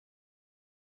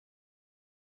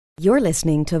You're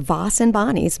listening to Voss and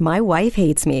Bonnie's My Wife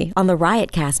Hates Me on the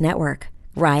Riotcast Network.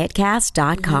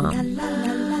 Riotcast.com.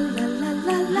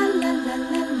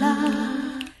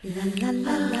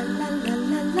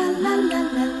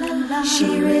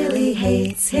 She really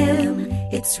hates him,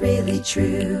 it's really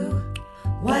true.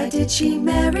 Why did she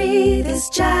marry this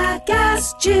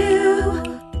jackass Jew?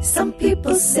 Some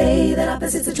people say that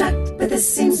opposites attract, but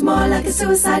this seems more like a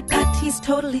suicide pact. He's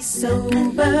totally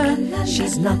sober,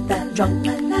 she's not that drunk.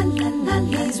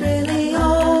 He's really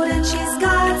old and she's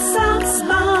got some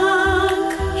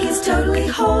spunk. He's totally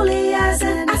holy as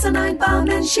an asinine bomb,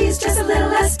 and she's just a little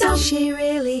less dumb. She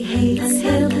really hates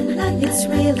him, it's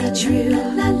really true.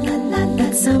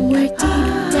 But somewhere deep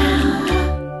down,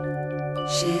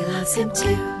 she loves him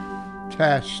too.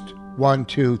 Test 1,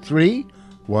 2, 3.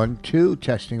 1, 2,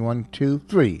 testing 1, 2,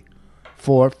 3,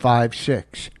 4, 5,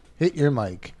 6. Hit your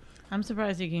mic. I'm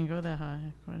surprised you can go that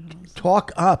high.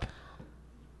 Talk up.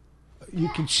 You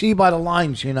can see by the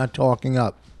lines you're not talking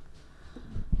up.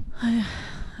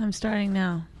 I'm starting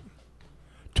now.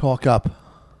 Talk up.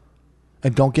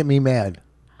 And don't get me mad.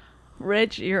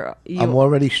 Rich, I'm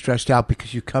already stressed out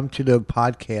because you come to the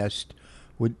podcast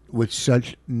with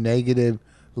such negative,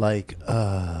 like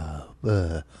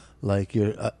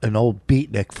you're an old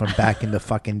beatnik from back in the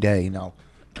fucking day. No,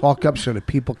 talk up so that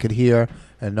people could hear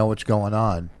and know what's going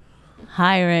on.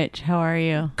 Hi, Rich. How are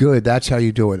you? Good. That's how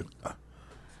you do it.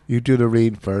 You do the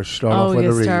read first. Start off with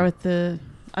the read. Start with the...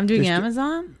 I'm doing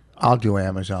Amazon? I'll do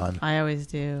Amazon. I always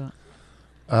do.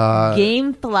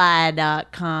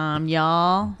 Gamefly.com,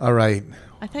 y'all. All right.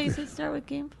 I thought you said start with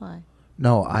Gamefly.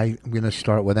 No, I'm going to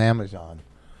start with Amazon.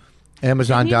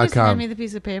 Amazon.com. Can you just hand me the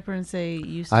piece of paper and say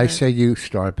you start? I say you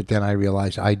start, but then I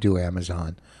realize I do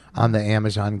Amazon. I'm the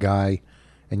Amazon guy,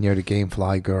 and you're the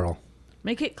Gamefly girl.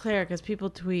 Make it clear, because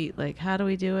people tweet, like, how do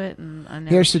we do it? And I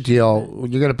never Here's the deal.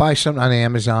 You're going to buy something on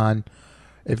Amazon.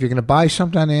 If you're going to buy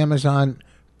something on Amazon,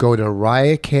 go to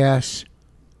riotcast.com/.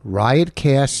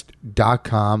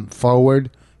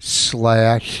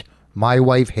 My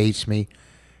wife hates me.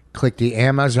 Click the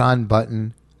Amazon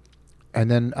button,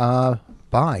 and then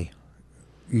buy.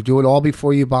 You do it all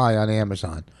before you buy on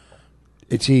Amazon.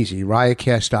 It's easy.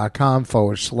 riotcast.com/.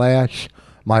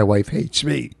 My wife hates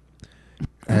me.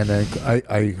 And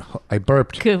I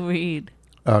burped. Good read.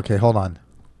 Okay, hold on.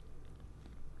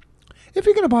 If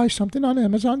you're going to buy something on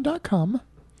Amazon.com.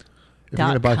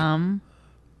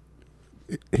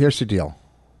 Here's the deal.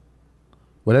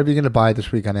 Whatever you're going to buy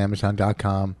this week on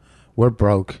Amazon.com, we're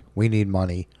broke. We need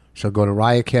money. So go to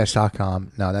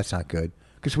riotcast.com. No, that's not good.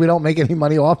 Because we don't make any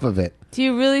money off of it. Do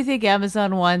you really think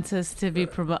Amazon wants us to be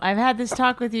promoted? I've had this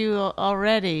talk with you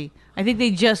already. I think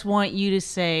they just want you to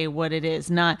say what it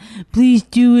is, not, please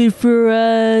do it for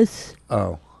us.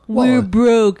 Oh. We're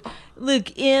broke.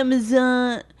 Look,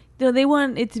 Amazon. No, they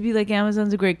want it to be like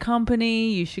Amazon's a great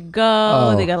company. You should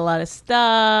go. Oh. They got a lot of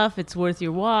stuff. It's worth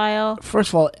your while.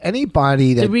 First of all,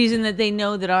 anybody that... The reason that they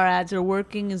know that our ads are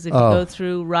working is if you go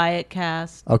through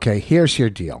Riotcast. Okay, here's your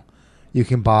deal. You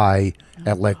can buy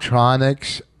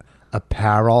electronics,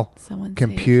 apparel,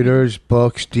 computers,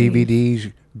 books,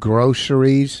 DVDs,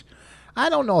 groceries. I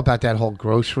don't know about that whole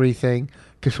grocery thing,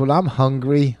 because when I'm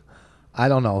hungry, I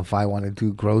don't know if I want to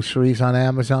do groceries on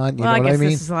Amazon. You know what I mean? I guess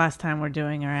this is the last time we're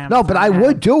doing our Amazon. No, but I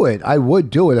would do it. I would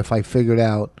do it if I figured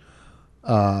out,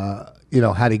 how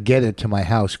to get it to my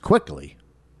house quickly.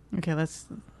 Okay, let's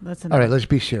all right, let's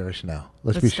be serious now.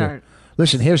 Let's be start. serious.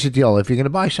 Listen, here's the deal. If you're going to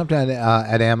buy something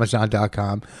at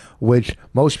Amazon.com, which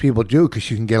most people do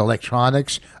because you can get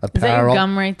electronics, apparel. Is that your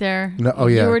gum right there? No, oh,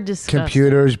 yeah. You were disgusting.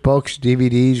 Computers, books,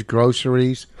 DVDs,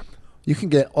 groceries. You can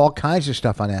get all kinds of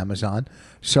stuff on Amazon.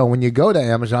 So when you go to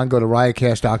Amazon, go to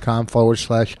riotcast.com/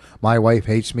 My wife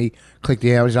hates me. Click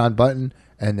the Amazon button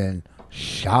and then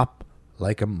shop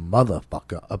like a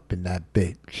motherfucker up in that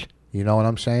bitch. You know what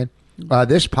I'm saying?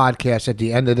 This podcast, at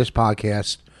the end of this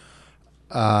podcast,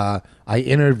 I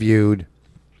interviewed.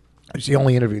 It's the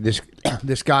only interview. This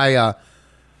guy.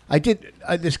 I did.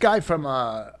 This guy from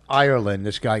Ireland.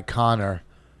 This guy Connor,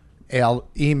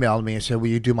 emailed me and said, "Will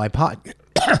you do my pod?"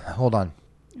 Hold on.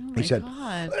 He said,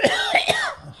 God.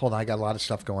 Hold on. I got a lot of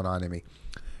stuff going on in me.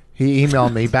 He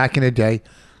emailed me back in the day.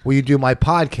 Will you do my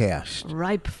podcast?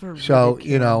 Ripe for so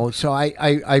ridicule. So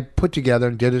I put together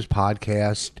and did his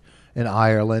podcast in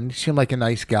Ireland. He seemed like a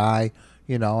nice guy,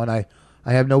 and I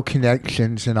have no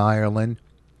connections in Ireland.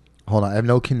 Hold on, I have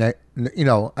no I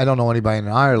don't know anybody in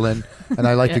Ireland, and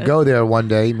I'd like to go there one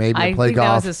day, maybe play golf. I think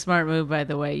that was a smart move, by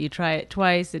the way. You try it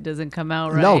twice, it doesn't come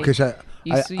out right. No, because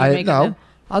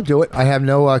I'll do it. I have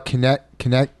no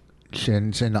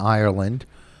connections in Ireland.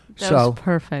 That was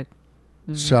perfect.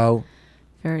 So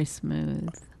very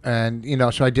smooth. And,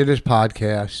 so I did his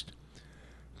podcast.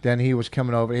 Then he was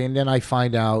coming over. And then I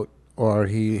find out, or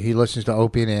he listens to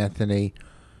Opie and Anthony.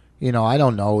 I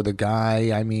don't know the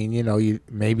guy. I mean,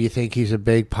 maybe you think he's a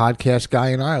big podcast guy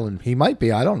in Ireland. He might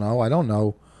be. I don't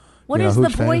know. What is the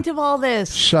point of all this?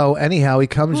 So anyhow, he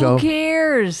comes over. Who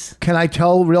cares? Can I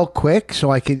tell real quick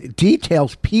so I can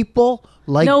details? People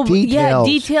like details. Yeah,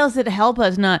 details that help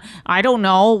us. Not. I don't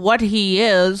know what he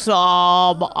is.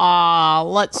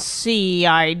 Let's see.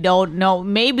 I don't know.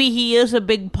 Maybe he is a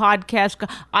big podcast guy.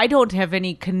 I don't have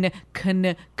any connect.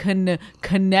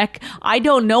 I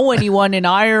don't know anyone in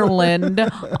Ireland.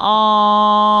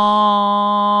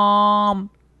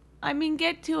 I mean,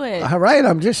 get to it. All right,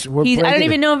 I don't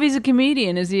even know if he's a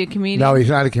comedian. Is he a comedian? No, he's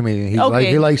not a comedian.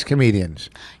 He likes comedians.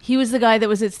 He was the guy that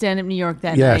was at Stand Up New York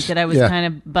that night that I was kind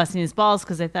of busting his balls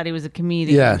because I thought he was a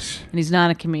comedian. Yes. And he's not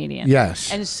a comedian.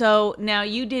 Yes. And so now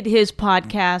you did his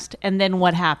podcast, and then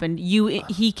what happened?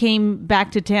 He came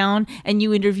back to town, and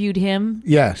you interviewed him?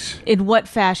 Yes. In what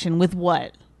fashion? With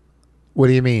what? What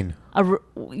do you mean?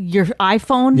 Your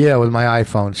iPhone? Yeah, with my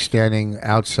iPhone, standing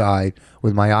outside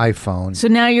with my iPhone. So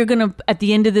now you're going to, at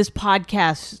the end of this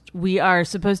podcast, we are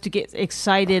supposed to get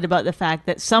excited about the fact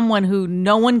that someone who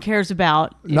no one cares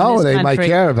about in this they country, might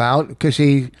care about because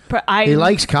he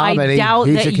likes comedy. I doubt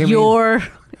He's that your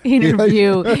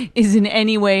interview is in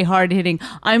any way hard-hitting.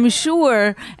 I'm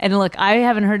sure, and look, I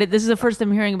haven't heard it. This is the first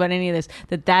I'm hearing about any of this,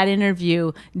 that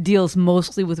interview deals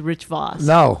mostly with Rich Voss.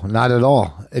 No, not at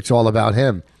all. It's all about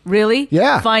him. Really?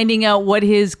 Yeah. Finding out what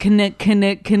his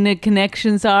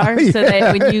connections are so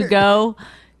that when you go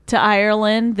to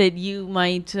Ireland that you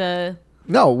might... No,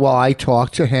 well, I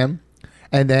talked to him,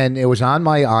 and then it was on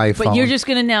my iPhone. But you're just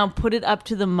going to now put it up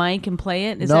to the mic and play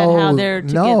it? Is that how they're...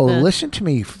 Listen to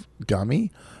me, dummy.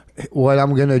 What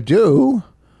I'm going to do...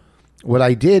 What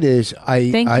I did is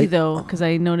Thank you, though, because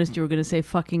I noticed you were going to say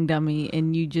fucking dummy,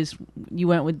 and you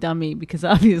went with dummy because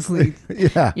obviously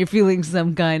you're feeling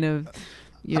some kind of...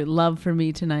 Your love for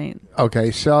me tonight.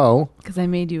 Okay, so... Because I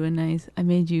made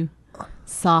you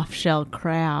soft shell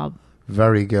crab.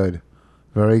 Very good.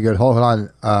 Very good. Hold on.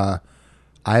 I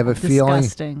have a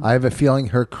feeling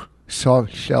her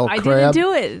soft shell crab... I didn't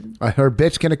do it. Her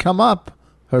bit's going to come up.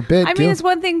 Her bit. I mean, it's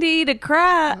one thing to eat a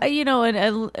crab,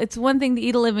 it's one thing to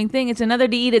eat a living thing. It's another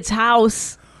to eat its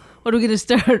house. What, are we going to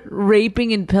start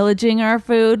raping and pillaging our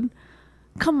food?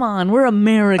 Come on, we're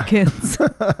Americans.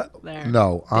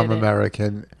 No, I'm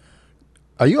American.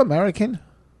 Are you American?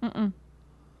 Mm-mm.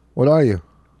 What are you?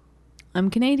 I'm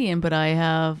Canadian, but I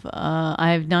have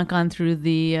not gone through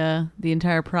the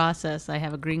entire process. I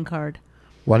have a green card.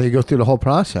 Why do you go through the whole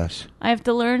process? I have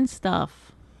to learn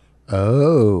stuff.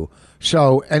 Oh,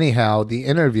 so anyhow, the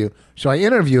interview. So I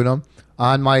interviewed him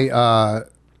on my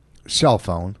cell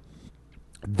phone.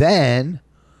 Then.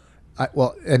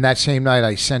 And that same night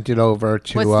I sent it over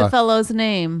to... What's the fellow's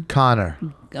name? Connor.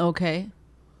 Okay.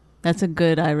 That's a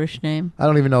good Irish name. I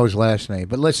don't even know his last name,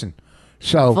 but listen.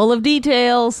 So full of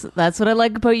details. That's what I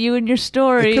like about you and your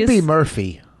stories. It could be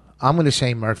Murphy. I'm going to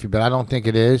say Murphy, but I don't think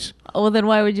it is. Oh, well, then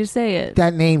why would you say it?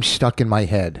 That name's stuck in my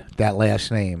head, that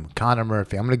last name, Connor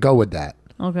Murphy. I'm going to go with that.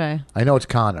 Okay. I know it's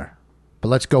Connor, but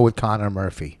let's go with Connor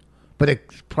Murphy. But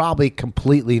it's probably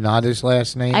completely not his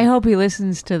last name. I hope he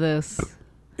listens to this.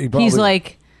 He's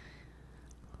like,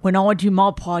 when I do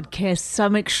my podcasts, I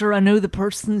make sure I know the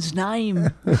person's name.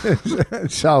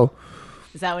 So,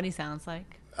 is that what he sounds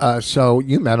like? So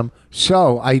you met him.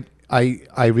 So I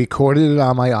recorded it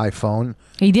on my iPhone.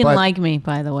 He didn't like me,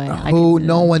 by the way.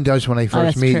 No one does when I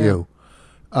first meet you.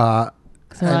 After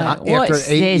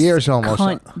 8 years almost.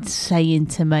 Cunt saying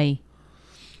to me.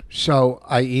 So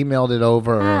I emailed it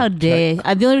over. How dare?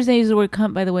 The only reason I use the word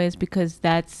cunt, by the way, is because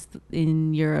that's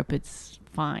in Europe. It's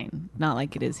fine, not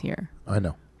like it is here. I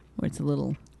know. Where it's a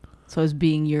little. So as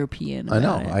being European. I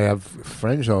know. I have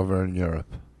friends over in Europe.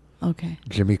 Okay.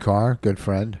 Jimmy Carr, good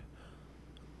friend.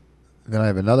 Then I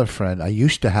have another friend. I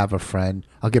used to have a friend.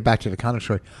 I'll get back to the Connor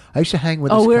story. I used to hang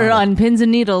with. Oh, we're on pins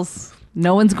and needles.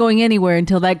 No one's going anywhere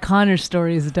until that Connor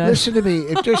story is done. Listen to me.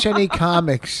 If there's any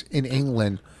comics in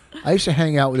England, I used to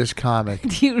hang out with this comic.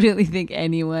 Do you really think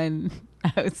anyone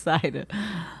outside of...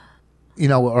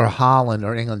 or Holland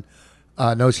or England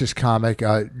knows this comic,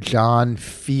 John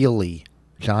Feely.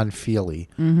 John Feely.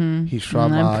 Mm-hmm. He's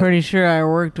from... I'm pretty sure I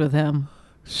worked with him.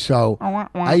 So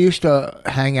I used to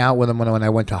hang out with him when I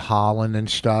went to Holland and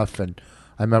stuff. And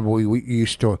I remember we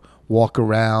used to walk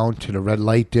around to the red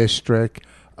light district.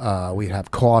 We'd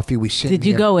have coffee. Did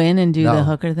you go in and do the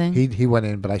hooker thing? He went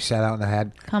in, but I sat out and I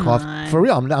had coffee. On. For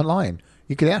real, I'm not lying.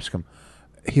 You could ask him.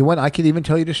 He went. I could even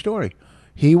tell you the story.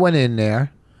 He went in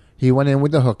there. He went in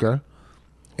with the hooker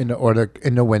in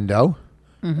the window.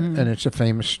 and it's a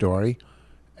famous story.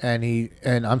 And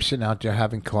I'm sitting out there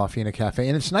having coffee in a cafe,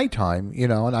 and it's nighttime,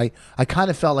 and I kind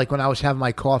of felt like when I was having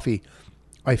my coffee,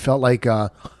 I felt like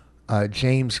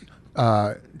James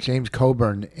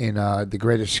Coburn in The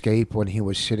Great Escape when he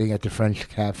was sitting at the French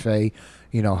cafe,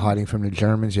 hiding from the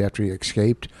Germans after he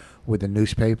escaped with a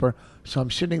newspaper. So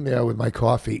I'm sitting there with my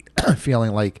coffee,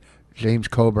 feeling like James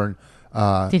Coburn.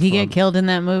 Did he get killed in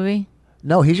that movie?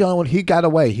 No, he's the only one. He got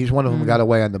away. He's one of them who got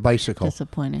away on the bicycle.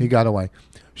 Disappointing. He got away.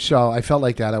 So I felt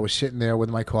like that. I was sitting there with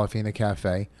my coffee in a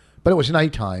cafe, but it was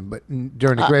nighttime. But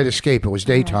during The Great Escape, it was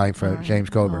daytime for James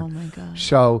Coburn. Oh my gosh.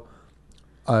 So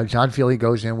John Feely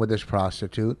goes in with this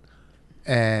prostitute,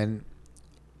 and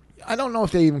I don't know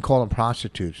if they even call them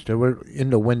prostitutes. They were in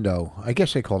the window. I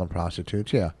guess they call them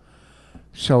prostitutes. Yeah.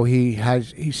 So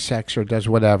he's sex or does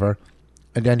whatever,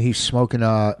 and then he's smoking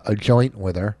a joint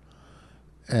with her,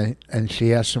 and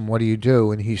she asked him, "What do you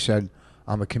do?" And he said,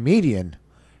 "I'm a comedian."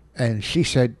 And she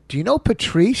said, "Do you know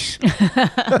Patrice?"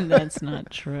 That's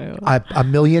not true. $1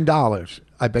 million.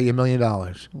 I bet you $1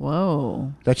 million.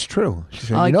 Whoa. That's true. She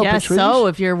said, I "You know guess Patrice?" so,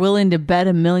 if you're willing to bet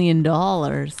 $1 million.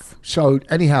 So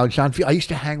anyhow, John Feely, I used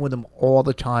to hang with him all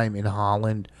the time in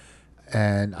Holland,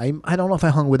 and I don't know if I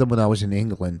hung with him when I was in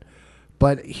England,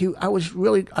 but I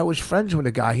was friends with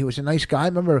a guy. He was a nice guy. I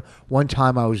remember one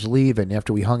time I was leaving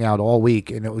after we hung out all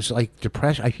week, and it was like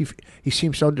depressed. He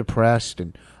seemed so depressed,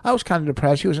 and I was kind of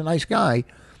depressed. He was a nice guy,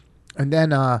 and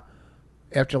then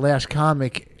after Last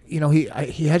Comic, he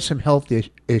had some health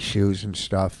issues and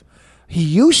stuff. He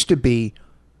used to be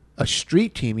a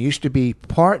street team. He used to be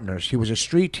partners. He was a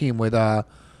street team with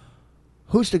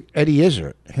Eddie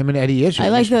Izzard. Him and Eddie Izzard. I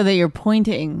like though that you're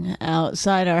pointing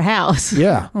outside our house.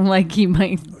 Yeah. Like he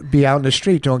might be out in the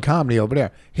street doing comedy over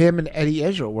there. Him and Eddie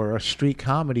Izzard were a street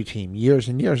comedy team years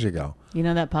and years ago. You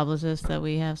know that publicist that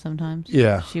we have sometimes?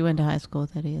 Yeah. She went to high school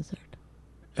with Eddie Izzard.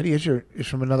 Eddie Izzard is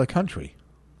from another country.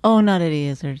 Oh, not Eddie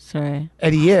Izzard. Sorry.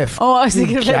 Eddie If. Oh, I was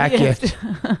thinking of Eddie Jackass.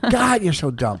 God, you're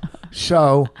so dumb.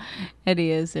 So.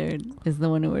 Eddie Izzard is the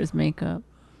one who wears makeup.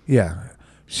 Yeah.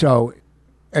 So,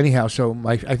 anyhow,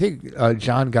 I think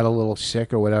John got a little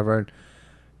sick or whatever. And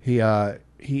he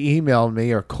emailed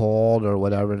me or called or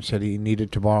whatever and said he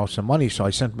needed to borrow some money. So I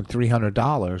sent him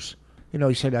 $300.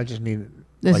 He said I just need.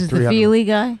 This like is the Feely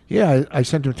guy? Yeah, I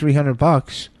sent him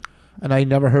 $300, and I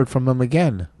never heard from him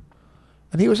again.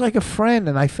 And he was like a friend,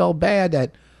 and I felt bad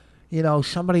that,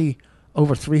 somebody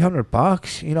over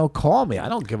 $300, call me. I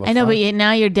don't give a fuck. I know, but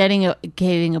now you're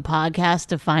dedicating a podcast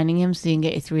to finding him so you can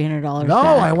get your $300 No,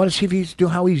 back. I want to see if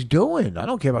how he's doing. I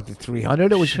don't care about the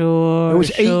 $300. It was Sure, It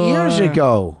was 8 years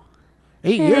ago.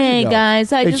 8 years ago. Hey,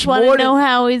 guys, I It's just want more to know than-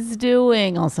 how he's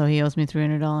doing. Also, he owes me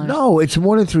 $300. No, it's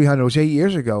more than 300. It was 8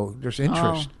 years ago. There's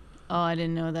interest. Oh, I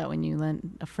didn't know that when you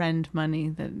lent a friend money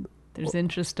that there's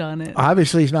interest on it.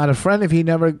 Obviously, he's not a friend if he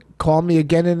never called me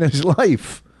again in his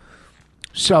life.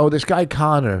 So this guy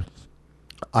Connor,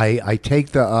 I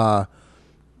take the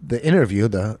interview,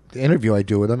 the interview I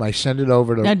do with him. I send it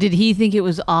over to. Now, did he think it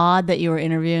was odd that you were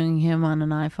interviewing him on an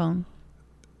iPhone?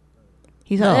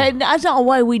 He No. said, "That's not the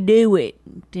way we do it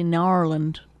in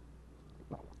Ireland."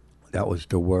 That was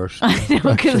the worst. I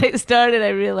know, because I started, I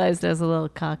realized I was a little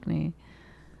Cockney.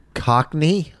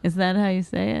 Cockney, Is that how you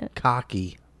say it?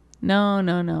 cocky. No,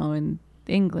 in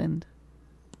England.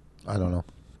 I don't know.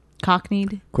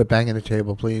 Cockneyed? Quit banging the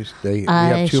table, please. We I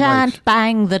have two shan't mics.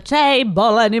 bang the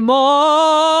table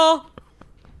anymore.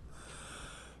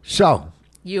 So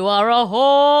You are a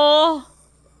whore.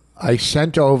 I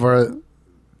sent over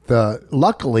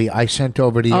Luckily, I sent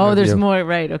over the interview. Oh, there's more.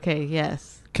 Right. Okay.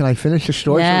 Yes. Can I finish the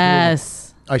story?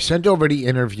 Yes. I sent over the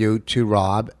interview to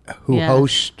Rob, who Yes.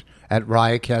 hosts at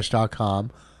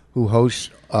riotcast.com, who hosts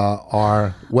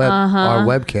our Uh-huh.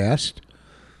 webcast.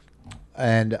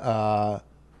 And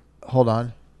hold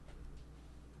on.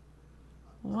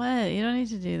 What? You don't need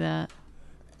to do that.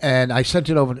 And I sent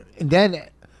it over. And then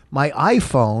my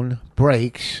iPhone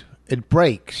breaks. It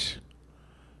breaks.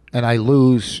 And I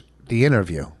lose the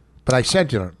interview. But I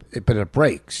sent it, but it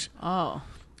breaks. Oh.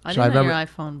 I So didn't know remember- your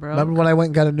iPhone broke. Remember when I went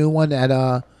and got a new one at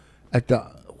the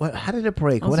what? How did it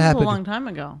break? This What was happened? a long time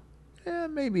ago.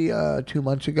 Maybe 2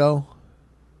 months ago,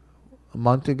 a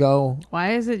month ago.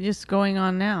 Why is it just going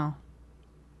on now?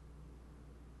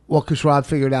 Well, because Rob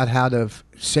figured out how to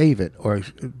save it or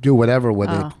do whatever with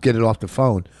Oh. it, get it off the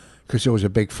phone, because it was a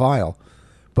big file.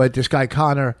 But this guy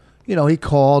Connor, he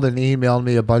called and emailed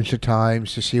me a bunch of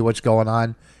times to see what's going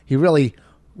on. He really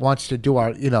wants to do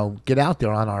our, get out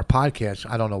there on our podcast.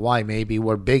 I don't know why. Maybe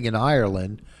we're big in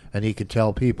Ireland, and he could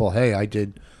tell people, "Hey, I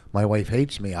did. My wife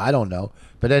hates me." I don't know.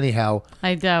 But anyhow,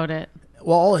 I doubt it.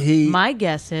 well, My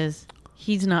guess is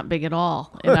He's not big at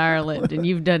all in Ireland, and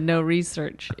you've done no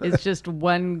research. It's just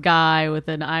one guy with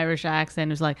an Irish accent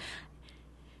who's like,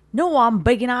 "No, I'm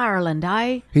big in Ireland,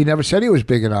 He never said he was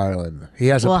big in Ireland. He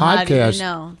has a podcast. How do you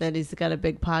know that he's got a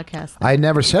big podcast? I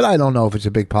never said I don't know if it's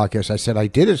a big podcast. I said I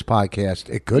did his podcast.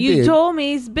 It could be. You told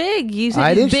me he's big. You I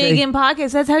said he's didn't big say- in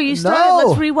podcasts. That's how you started. No.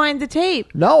 Let's rewind the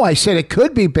tape. No, I said it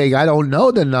could be big. I don't know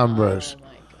the numbers. Oh,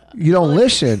 my God. You don't Well,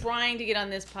 if you're listen. trying to get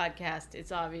on this podcast,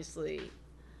 it's obviously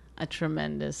a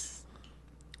tremendous.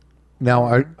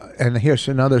 Now, and here's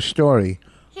another story.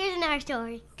 Here's another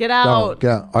story. Get Oh, out.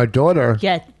 yeah, our daughter.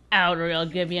 Get out, or I'll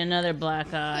give you another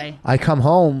black eye. I come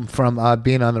home from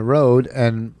being on the road,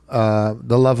 and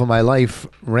the love of my life,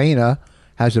 Raina,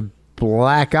 has a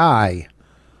black eye.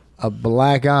 A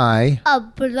black eye. A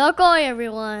black eye,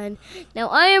 everyone. Now,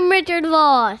 I am Richard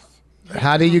Voss.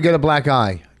 How did you get a black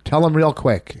eye? Tell them real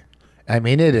quick. I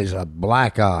mean, it is a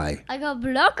black eye. I got a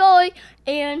black eye,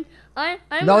 and I'm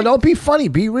No, don't be funny.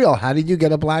 Be real. How did you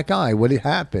get a black eye? What did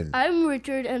happen? I'm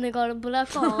Richard, and I got a black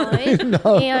eye.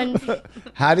 No. And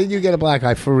How did you get a black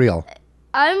eye for real?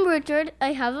 I'm Richard.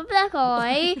 I have a black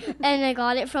eye, and I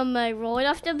got it from I rolled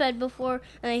off the bed before,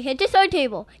 and I hit the side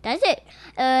table. That's it.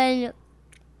 And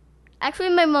actually,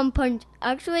 my mom punched.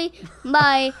 Actually,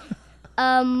 my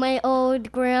my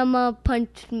old grandma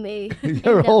punched me. Your in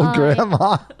the old eye.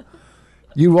 grandma.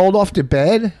 You rolled off the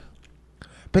bed?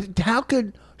 But how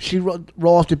could she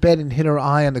roll off the bed and hit her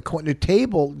eye on the corner? The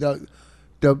table,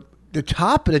 the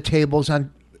top of the table's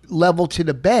on level to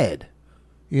the bed.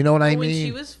 You know what I When mean?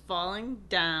 she was falling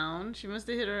down, she must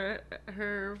have hit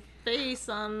her face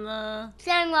on the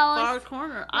Saying while I far was,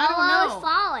 corner. while I I was don't know.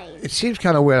 falling. It seems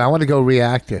kind of weird. I want to go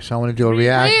react this. I want to do a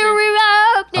react.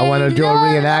 I wanna do a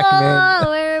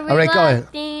reenactment. All right, go ahead.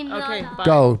 Okay, bye.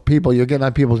 Go, people. You're getting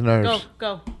on people's nerves.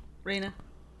 Go, Raina.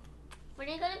 When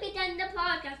are you gonna be done the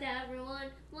podcast, everyone?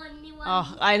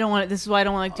 Oh, I don't want it. This is why I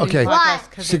don't want to do Okay. these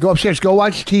podcasts. 'Cause So go upstairs. Go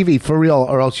watch TV for real,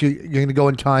 or else you're going to go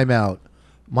in timeout.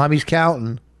 Mommy's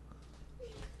counting.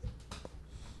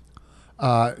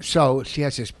 So she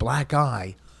has this black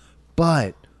eye,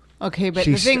 but Okay, but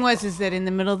She's- the thing is that in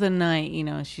the middle of the night, you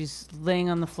know, she's laying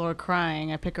on the floor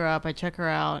crying. I pick her up. I check her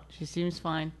out. She seems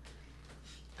fine.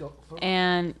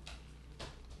 And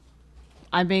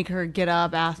I make her get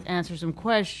up, answer some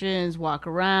questions, walk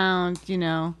around, you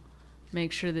know,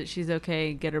 make sure that she's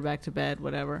okay, get her back to bed,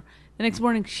 whatever. The next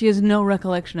morning, she has no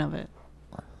recollection of it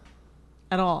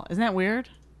at all. Isn't that weird?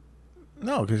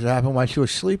 no, because it happened while she was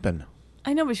sleeping.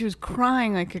 I know, but she was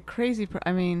crying like a crazy.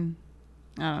 I mean,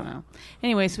 I don't know.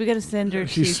 Anyway, so we got to send her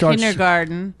She to starts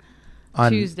kindergarten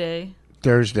on Tuesday.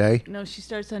 Thursday. No, she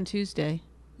starts on Tuesday.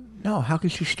 No, how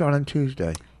could she start on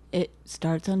Tuesday? It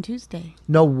starts on Tuesday.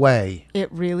 No way.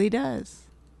 It really does.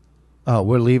 Oh,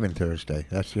 we're leaving Thursday.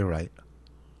 You're right.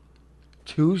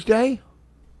 Tuesday?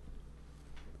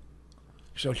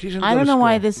 So she's in. I don't know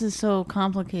why this is so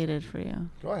complicated for you.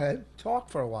 Go ahead. Talk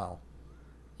for a while.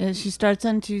 She starts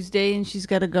on Tuesday, and she's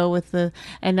got to go with the.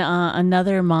 And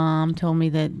another mom told me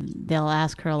that they'll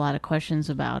ask her a lot of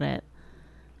questions about it,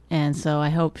 and so I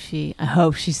hope she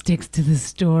sticks to the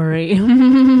story.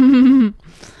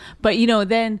 But you know,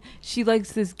 then she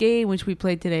likes this game which we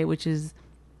played today, which is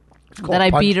called that I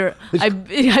punch. beat her. I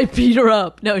beat her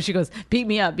up. No, she goes, beat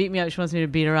me up. She wants me to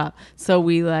beat her up. So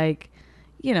we like,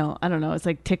 you know, I don't know. It's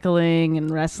like tickling and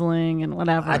wrestling and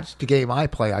whatever. That's the game I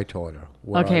play. I told her.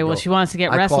 where Okay, I well, go. she wants to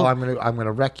get I wrestled. call. I'm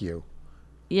gonna wreck you.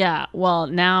 Yeah, well,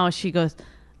 now she goes,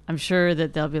 I'm sure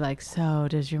that they'll be like, so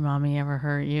does your mommy ever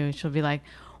hurt you? She'll be like,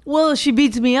 well, she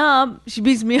beats me up. She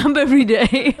beats me up every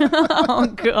day. Oh,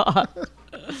 God.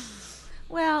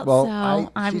 Well,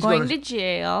 so I'm she's going gonna- to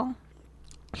jail.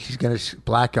 She's gonna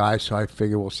black eye, so I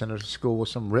figure we'll send her to school with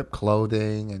some ripped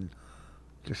clothing and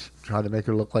just try to make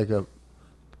her look like a.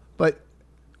 But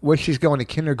when she's going to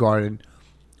kindergarten,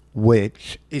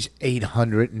 which is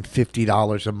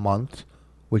 $850 a month,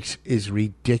 which is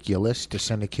ridiculous to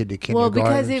send a kid to Well,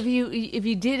 kindergarten. because if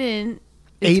you didn't,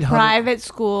 it's 800 private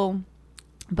school,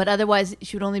 but otherwise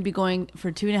she would only be going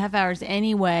for 2.5 hours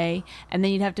anyway, and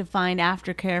then you'd have to find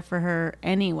aftercare for her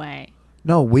anyway.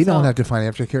 No, we don't So- have to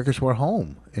find aftercare because we're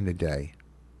home in the day.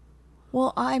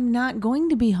 Well, I'm not going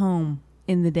to be home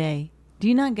in the day. Do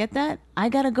you not get that? I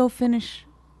got to go finish.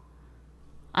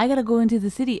 I got to go into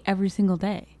the city every single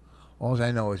day. All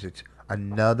I know is it's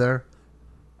another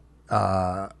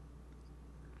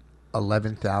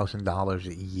 $11,000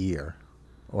 a year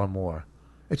or more.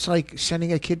 It's like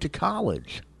sending a kid to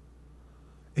college.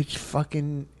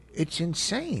 It's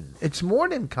insane. It's more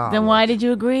than college. Then why did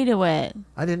you agree to it?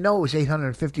 I didn't know it was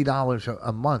 $850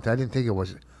 a month. I didn't think it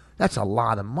was. That's a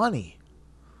lot of money.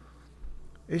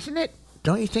 Isn't it?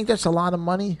 Don't you think that's a lot of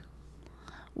money?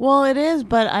 Well, it is,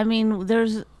 but I mean,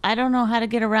 I don't know how to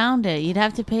get around it. You'd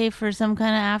have to pay for some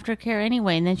kind of aftercare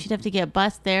anyway, and then she'd have to get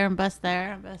bus there and bus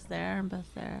there and bus there and bus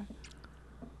there.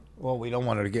 Well, we don't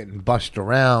want her getting bussed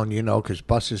around, because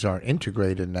buses are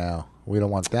integrated now. We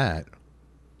don't want that.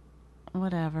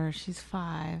 Whatever. She's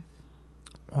 5.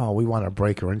 Oh, we want to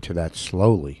break her into that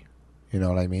slowly. You know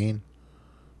what I mean?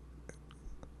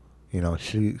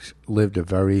 She's lived a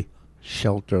very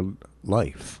sheltered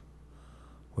life.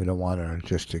 We don't want her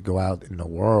just to go out in the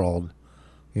world,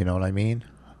 you know what I mean?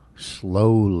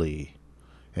 Slowly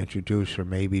introduce her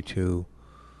maybe to,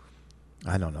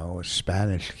 I don't know, a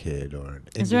Spanish kid or an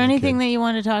Indian Is there anything kid. that you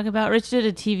want to talk about? Rich did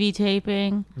a TV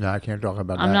taping. No, I can't talk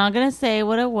about that. I'm not going to say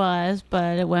what it was,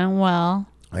 but it went well.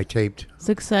 I taped It's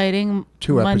exciting.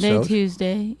 2 Monday, episodes.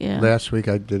 Tuesday. Yeah. last week.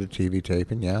 I did a TV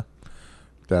taping, yeah,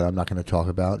 that I'm not going to talk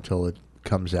about until it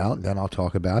comes out, and then I'll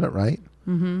talk about it, right?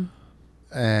 Mm-hmm.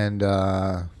 And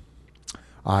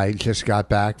I just got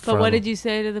back from... But what did you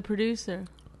say to the producer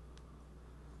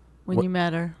when you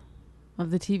met her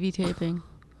of the TV taping?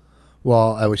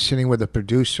 Well, I was sitting with a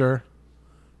producer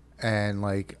and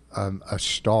like a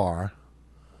star,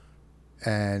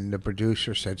 and the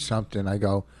producer said something. I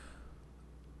go,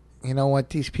 you know what?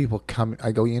 These people come.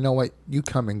 I go, you know what? You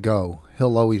come and go.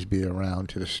 He'll always be around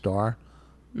to the star.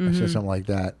 I said something like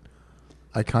that.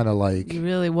 I kind of like... You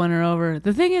really won her over.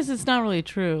 The thing is, it's not really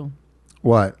true.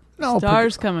 What? No,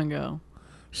 Stars come and go.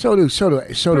 So do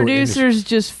Producers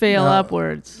just fail No.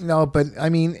 upwards. No, but I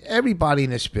mean, everybody in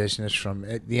this business, from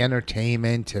the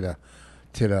entertainment to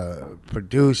the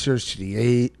producers to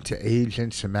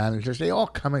agents to managers, they all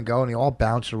come and go and they all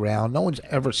bounce around. No one's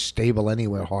ever stable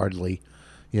anywhere, hardly.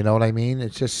 You know what I mean?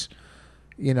 It's just,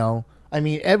 I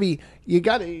mean, half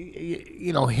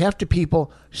the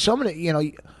people, some of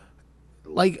the,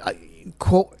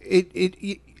 quote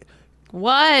it.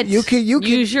 What? You can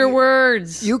use your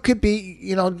words. You could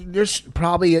be, there's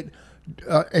probably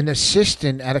an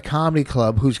assistant at a comedy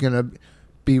club who's going to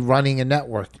be running a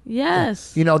network.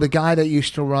 Yes. The guy that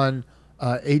used to run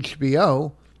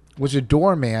HBO was a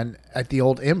doorman at the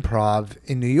old Improv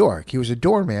in New York. He was a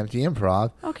doorman at the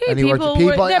Improv. Okay, and he worked with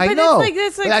people. I but know.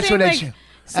 That's like That's saying, what like,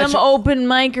 some open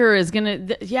micer is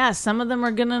gonna. Some of them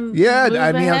are gonna. Yeah, move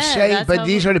I mean, I'm ahead. saying, That's but how-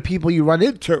 these are the people you run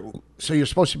into. So you're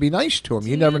supposed to be nice to them.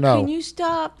 You never know. Can you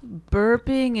stop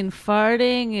burping and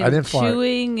farting and I didn't fart.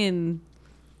 chewing and?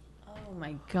 Oh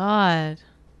my God!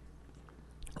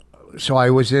 So I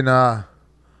was in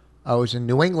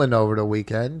New England over the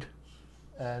weekend,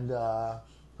 and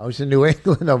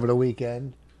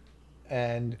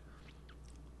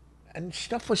and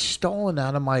stuff was stolen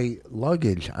out of my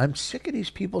luggage. I'm sick of these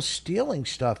people stealing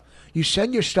stuff. You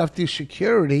send your stuff through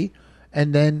security,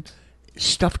 and then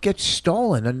stuff gets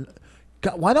stolen. And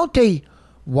God, why don't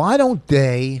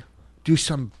they do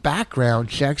some background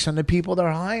checks on the people they're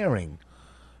hiring?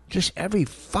 Just every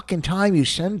fucking time you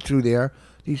send through there,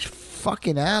 these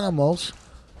fucking animals,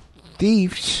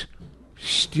 thieves,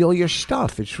 steal your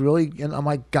stuff. It's really on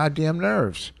my goddamn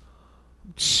nerves.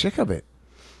 I'm sick of it.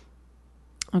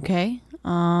 Okay.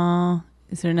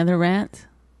 Is there another rant?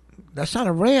 That's not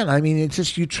a rant. I mean, it's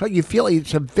just you feel like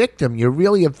it's a victim. You're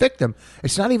really a victim.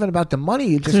 It's not even about the money.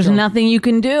 You just There's don't- nothing you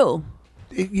can do.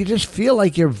 You just feel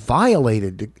like you're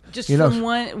violated. Just you from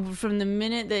know, from the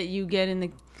minute that you get in the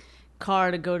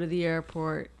car to go to the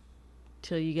airport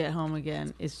till you get home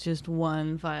again, it's just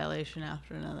one violation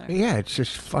after another. yeah, it's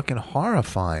just fucking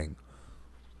horrifying.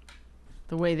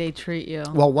 The way they treat you.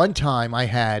 Well, one time I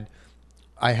had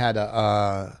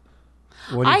a.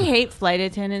 What do you I call- hate flight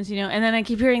attendants, and then I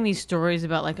keep hearing these stories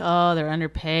about like, oh, they're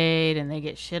underpaid and they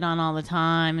get shit on all the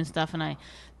time and stuff, and I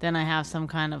have some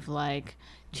kind of like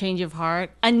change of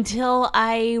heart until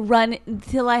I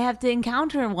have to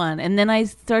encounter one, and then I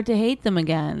start to hate them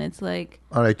again. It's like,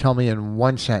 All right, tell me in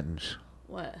one sentence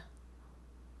what?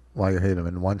 why you hate them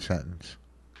in one sentence.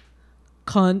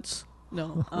 Cunts.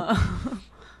 No.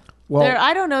 Well,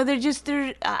 I don't know.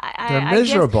 They're I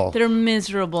miserable. guess they're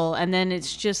miserable, and then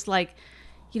it's just like,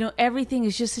 everything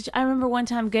is just such. I remember one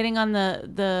time getting on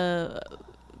the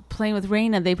plane with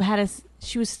Raina. They had us.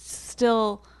 She was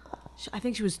still, I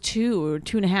think she was 2 or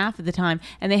 2.5 at the time,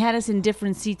 and they had us in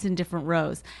different seats in different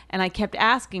rows. And I kept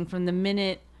asking from the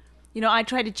minute. I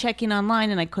tried to check in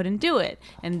online and I couldn't do it.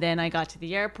 And then I got to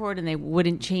the airport and they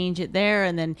wouldn't change it there.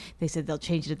 And then they said they'll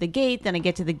change it at the gate. Then I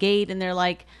get to the gate and they're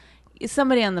like,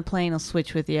 somebody on the plane will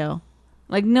switch with you.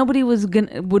 Like nobody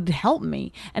would help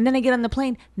me. And then I get on the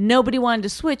plane. Nobody wanted to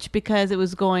switch because it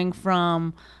was going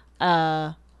from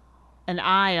an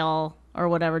aisle or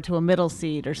whatever to a middle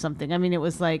seat or something. I mean, it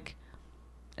was like,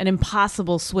 an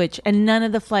impossible switch, and none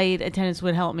of the flight attendants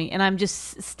would help me. And I'm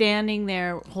just standing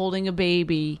there holding a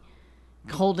baby,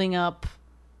 holding up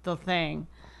the thing.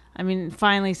 I mean,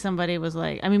 finally somebody was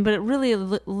like, but it really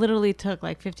literally took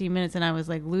like 15 minutes, and I was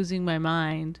like losing my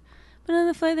mind. But on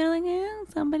the flight, they're like,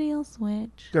 somebody else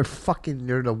switch. They're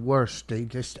the worst. They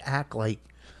just act like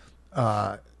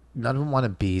none of them want to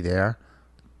be there.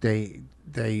 They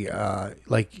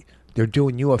like they're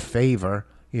doing you a favor,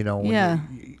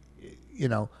 when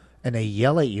and they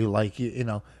yell at you like,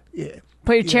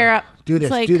 put your chair up. Do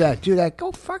this, like, do that.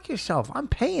 Go fuck yourself. I'm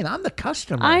paying. I'm the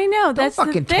customer. I know. Don't That's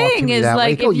fucking the talk to thing me is that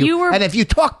like way. if you were. And if you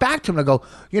talk back to them, they go,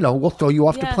 we'll throw you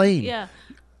off the plane. Yeah.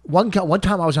 One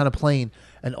time I was on a plane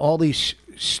and all these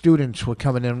students were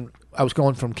coming in. I was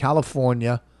going from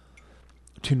California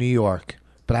to New York,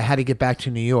 but I had to get back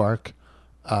to New York.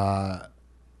 I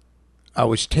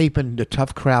was taping the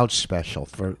Tough Crowd special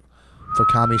for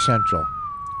Comedy Central.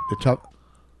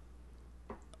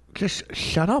 Just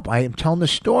shut up. I am telling the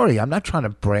story. I'm not trying to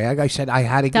brag. I said I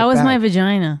had to get back. That was my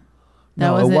vagina.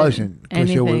 No, it wasn't.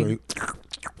 Anything.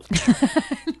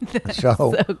 That's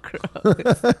so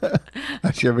gross.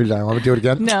 That's your vagina. Want me to do it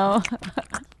again? No.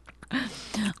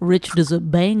 Rich does a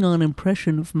bang-on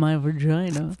impression of my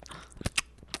vagina.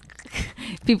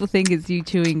 People think it's you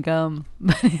chewing gum,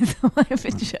 but it's my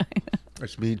vagina.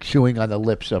 It's me chewing on the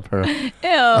lips of her.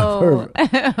 Ew.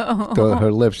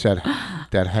 Her lips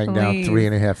that hang down Please.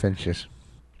 3.5 inches.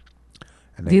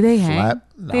 And Do they hang? flap.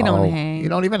 They don't hang. You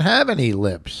don't even have any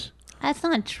lips. That's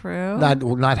not true.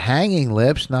 Not hanging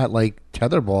lips, not like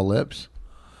tetherball lips.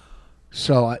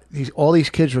 So all these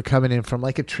kids were coming in from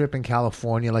like a trip in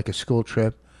California, like a school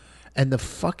trip, and the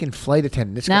fucking flight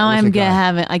attendant. This now guy was a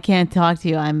guy. I can't talk to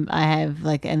you. I have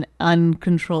like an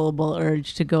uncontrollable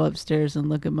urge to go upstairs and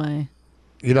look at my.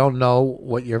 You don't know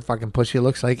what your fucking pussy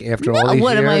looks like after all these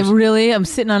what years? am I really? I'm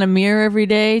sitting on a mirror every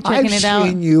day checking it out. I've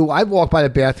seen you. I've walked by the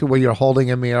bathroom where you're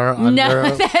holding a mirror.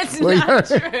 No, that's not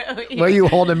true. Where you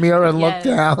hold a mirror and Yes.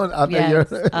 look down up at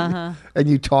your, and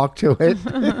you talk to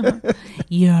it.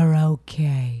 You're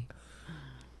okay.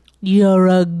 You're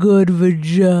a good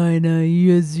vagina.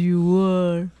 Yes, you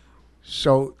are.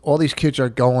 So all these kids are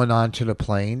going onto the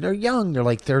plane. They're young. They're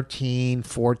like 13,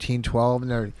 14, 12,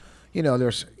 and they're,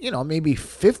 there's, maybe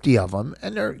 50 of them,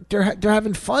 and they're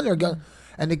having fun. They're going,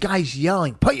 and the guy's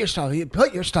yelling, "Put your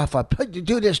stuff up.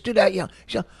 Do this, do that." Yeah.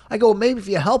 So I go, maybe if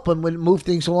you help him, we'll move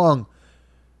things along.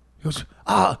 He goes,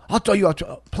 I'll throw you off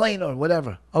a plane or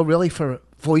whatever. Oh, really? For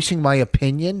voicing my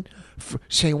opinion, for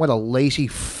saying what a lazy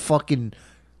fucking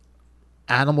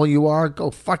animal you are?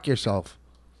 Go fuck yourself.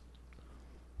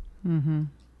 Mm-hmm.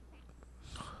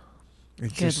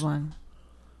 It's Good just, one.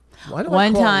 Why do One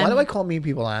I call, time- Why do I call mean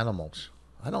people animals?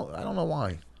 I don't know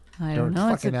why. I They're don't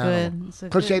know. It's a fucking animals. good.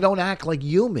 Because they don't act like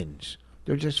humans.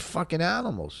 They're just fucking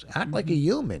animals. Act like a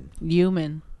human.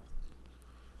 Human.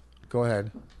 Go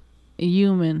ahead. A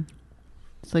human.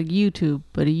 It's like YouTube,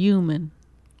 but a human.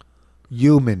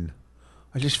 Human.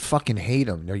 I just fucking hate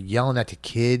them. They're yelling at the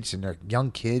kids, and they're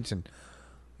young kids, and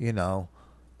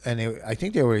and I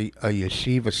think they were a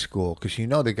yeshiva school, because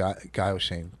the guy was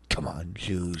saying, "Come on,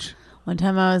 Jews." One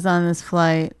time I was on this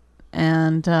flight,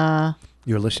 and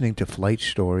You're listening to Flight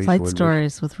Stories.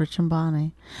 with Rich and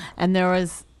Bonnie, and there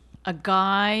was a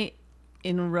guy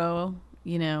in a row,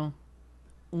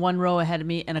 one row ahead of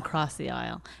me and across the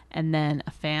aisle, and then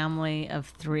a family of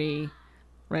 3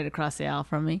 right across the aisle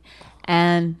from me,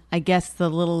 and I guess the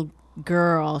little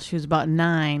girl, she was about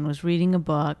 9, was reading a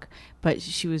book, but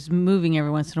she was moving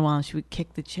every once in a while, and she would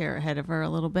kick the chair ahead of her a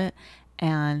little bit,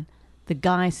 and the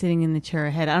guy sitting in the chair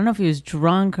ahead, I don't know if he was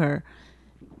drunk or,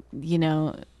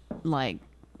 like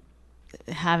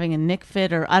having a nick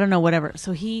fit or I don't know, whatever.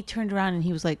 So he turned around and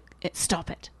he was like, "Stop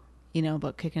it,"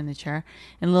 about kicking the chair.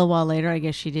 And a little while later, I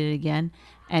guess she did it again.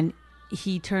 And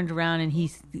he turned around and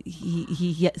he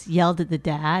yelled at the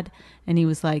dad, and he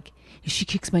was like, "If she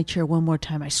kicks my chair one more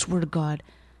time, I swear to God."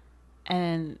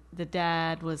 And the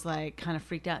dad was like kind of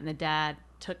freaked out, and the dad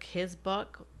took his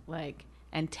book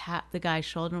and tapped the guy's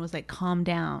shoulder and was like, "Calm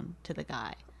down," to the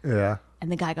guy. Yeah.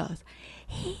 And the guy goes,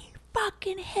 "He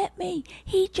fucking hit me.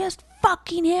 He just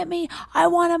fucking hit me. I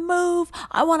want to move.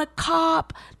 I want a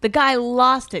cop." The guy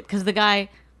lost it because the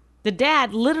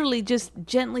dad literally just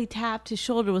gently tapped his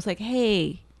shoulder, was like,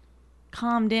 "Hey,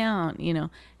 calm down,"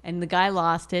 and the guy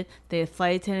lost it. The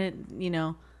flight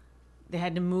attendant, they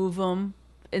had to move him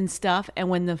and stuff. And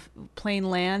when the plane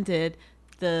landed,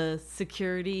 the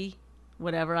security,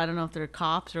 whatever, I don't know if they're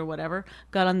cops or whatever,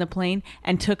 got on the plane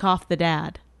and took off the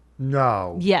dad.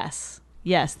 No. Yes,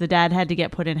 the dad had to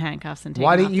get put in handcuffs and taken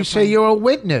Why off didn't the you say plane. you're a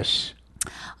witness?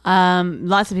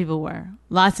 Lots of people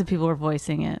were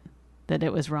voicing it. that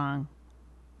it was wrong.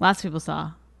 Lots of people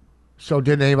saw. So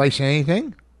didn't anybody say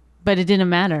anything? But it didn't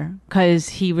matter because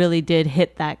he really did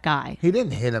hit that guy. He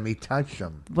didn't hit him. He touched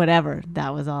him. Whatever.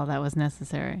 That was all that was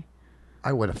necessary.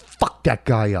 I would have fucked that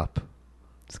guy up.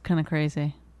 It's kind of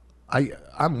crazy.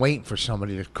 I'm waiting for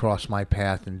somebody to cross my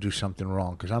path and do something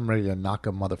wrong because I'm ready to knock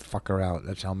a motherfucker out.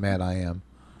 That's how mad I am.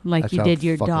 Like That's you how did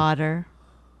your fucking- daughter.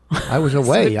 I was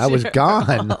away. I was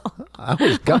gone. I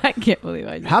was gone. I can't believe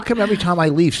I did. How come every time I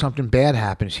leave, something bad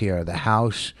happens here? The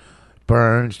house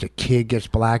burns. The kid gets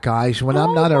black eyes when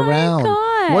I'm not Oh my around.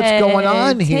 God. What's going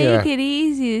on here? Take it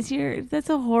easy. That's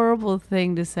a horrible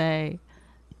thing to say.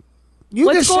 You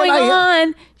What's just said going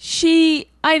on?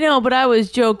 I know, but I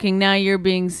was joking. Now you're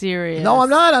being serious. No, I'm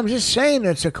not. I'm just saying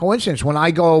it's a coincidence. When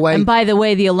I go away, And by the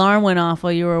way, the alarm went off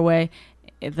while you were away.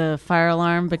 The fire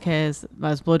alarm, because I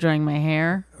was blow drying my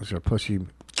hair. was a pussy.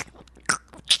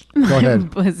 Go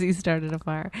ahead. Pussy started a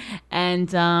fire.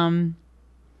 And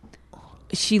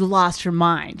she lost her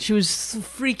mind. She was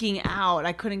freaking out.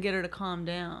 I couldn't get her to calm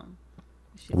down.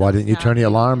 Why didn't you turn the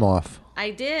alarm off?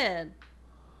 I did.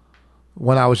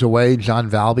 When I was away, John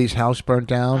Valby's house burnt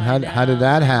down. How did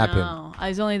that happen? No, I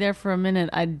was only there for a minute.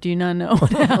 I do not know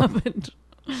what happened.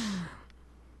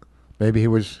 Maybe he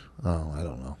was. Oh, I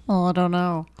don't know. Oh, I don't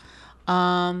know.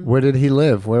 Where did he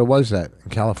live? Where was that? In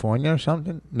California or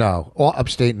something? No, or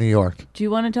upstate New York. Do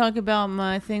you want to talk about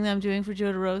my thing that I'm doing for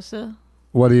Joe DeRosa?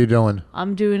 What are you doing?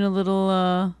 I'm doing a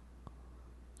little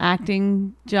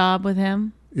acting job with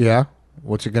him. Yeah.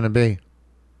 What's it going to be?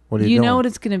 What are you doing? You know what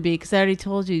it's going to be because I already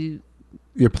told you.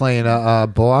 You're playing a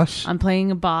boss? I'm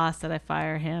playing a boss that I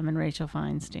fire him and Rachel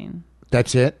Feinstein.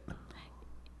 That's it?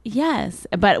 Yes,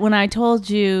 but when I told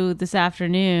you this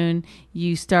afternoon,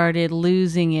 you started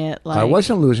losing it. Like I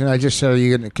wasn't losing. I just said, are you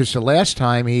going to, because the last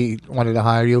time he wanted to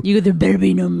hire you. there better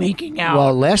be no making out.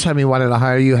 Well, last time he wanted to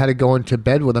hire you, had to go into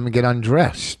bed with him and get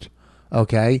undressed.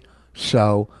 Okay?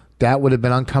 So that would have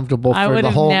been uncomfortable I for would the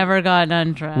have whole. never gotten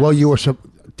undressed. Well, you were.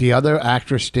 The other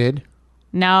actress did.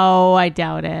 No, I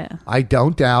doubt it. I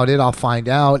don't doubt it. I'll find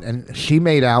out. And she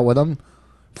made out with him.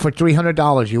 For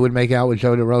 $300, you would make out with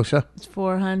Joe DeRosa? It's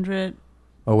 400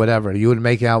 Or whatever. You would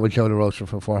make out with Joe DeRosa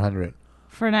for $400.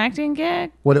 for an acting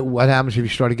gig. What happens if you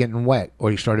started getting wet or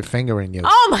he started fingering you?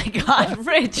 Oh my God,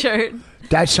 Richard!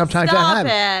 Sometimes Stop that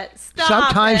happens. it! Stop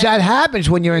Sometimes it. that happens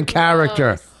when you're in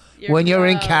character. You're When you're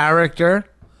in gross. character,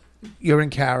 you're in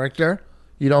character.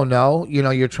 You don't know. You know,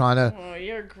 you're trying to. Oh,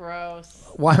 you're gross.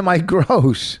 Why am I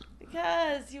gross?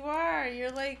 Because you are.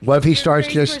 You're like. What if he you're a starts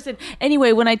crazy just- person.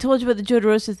 Anyway, when I told you about the Joe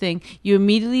DeRosa thing, you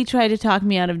immediately tried to talk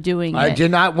me out of doing I it.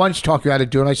 did not once talk you out of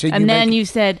doing it. I said And then make- you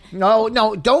said, No,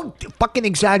 don't fucking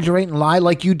exaggerate and lie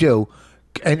like you do.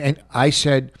 And I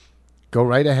said, go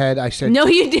right ahead. I said, "No,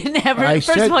 you didn't ever." I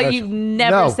First said- of all, you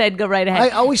never No. said go right ahead. I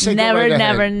always say never, go right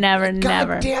never, ahead. never, God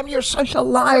never. damn, you're such a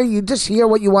liar. You just hear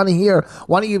what you want to hear.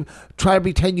 Why don't you try to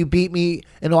pretend you beat me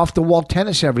in off-the-wall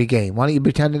tennis every game? Why don't you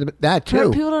pretend that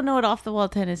too? People don't know what off the wall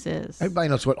tennis is. Everybody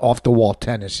knows what off-the-wall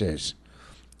tennis is.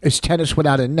 It's tennis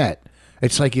without a net.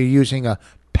 It's like you're using a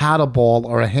paddle ball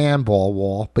or a handball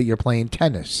wall, but you're playing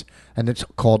tennis, and it's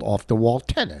called off-the-wall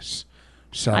tennis.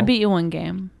 So I beat you one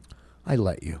game. I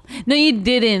let you. No, you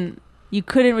didn't. You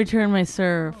couldn't return my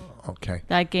serve. Okay.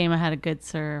 That game, I had a good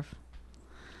serve.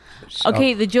 So,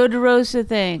 Okay, the Joe DeRosa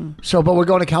thing. So, but we're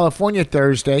going to California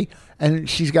Thursday, and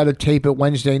she's got to tape it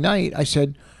Wednesday night.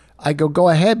 I go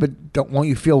ahead, but won't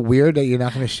you feel weird that you're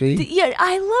not going to see? Yeah,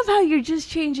 I love how you're just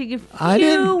changing a few I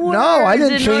didn't- words no, I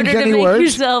didn't in change order any to make words.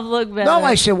 yourself look better. No,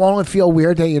 I said, won't it feel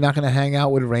weird that you're not going to hang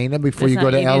out with Raina before That's you go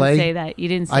not- to you L.A.? didn't say that. You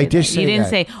didn't say I that. did say You didn't that.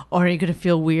 say, "Oh, are you going to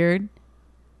feel weird?"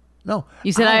 No.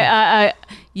 You said, "I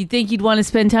you think you'd want to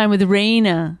spend time with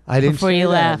Raina I didn't before say you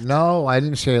that. left." No, I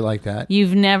didn't say it like that.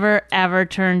 You've never ever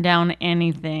turned down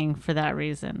anything for that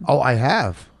reason Oh, I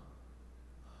have.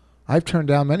 I've turned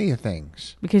down many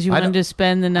things. because you I wanted don't- to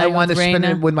spend the night I want to with spend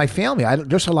Raina. it with my family.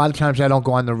 There's a lot of times I don't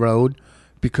go on the road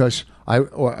because I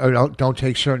don't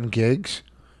take certain gigs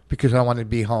because I want to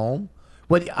be home.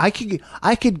 But I could.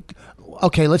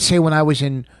 Okay, let's say when I was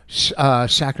in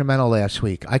Sacramento last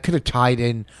week, I could have tied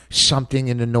in something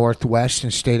in the Northwest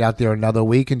and stayed out there another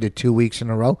week and did 2 weeks in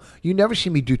a row. You never see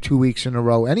me do 2 weeks in a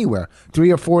row anywhere.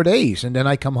 3 or 4 days, and then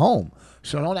I come home.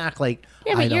 So don't act like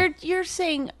Yeah, I but don't. you're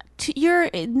saying you're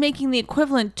making the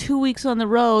equivalent 2 weeks on the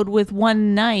road with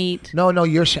one night. No,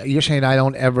 you're saying I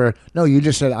don't ever. No, you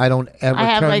just said I don't ever I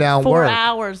have turn like down 4 work.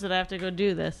 hours that I have to go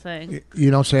do this thing. You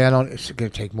don't say I don't. It's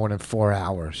going to take more than 4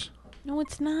 hours. No,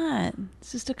 it's not.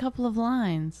 It's just a couple of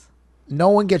lines. No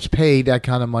one gets paid that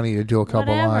kind of money to do a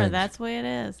couple Whatever, lines. that's the way it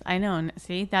is. I know. And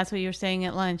see, that's what you were saying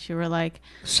at lunch. You were like,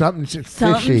 Something's fishy.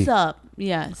 something's up.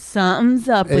 Yeah, something's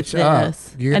up with It's up.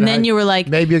 this. You're And gonna- then you were like,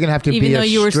 maybe you're gonna have to even be though a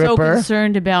you were so stripper.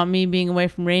 concerned about me being away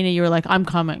from Raina, you were like, I'm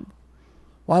coming.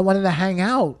 Well, I wanted to hang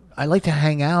out. I like to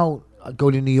hang out. I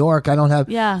go to New York. I don't have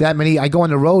Yeah. that many. I go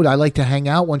on the road. I like to hang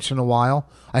out once in a while.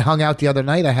 I hung out the other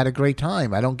night. I had a great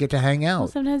time. I don't get to hang Well, out.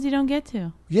 sometimes you don't get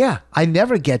to. Yeah, I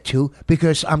never get to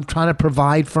because I'm trying to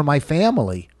provide for my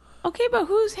family. Okay, but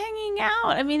who's hanging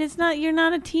out? I mean, it's not. You're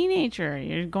not a teenager.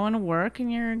 You're going to work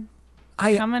and you're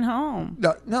coming home.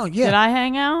 No, yeah. Did I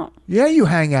hang out? Yeah, you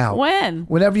hang out. When?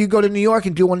 Whenever you go to New York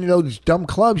and do one of those dumb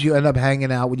clubs, you end up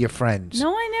hanging out with your friends.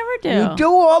 No, I never do. You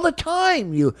do all the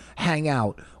time. You hang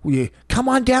out. You come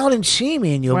on down and see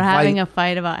me, and you. We're having a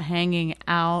fight about hanging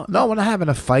out. No, we're not having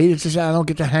a fight. It's just I don't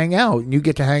get to hang out, and you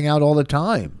get to hang out all the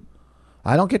time.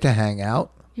 I don't get to hang out.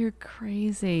 You're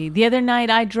crazy. The other night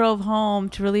I drove home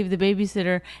to relieve the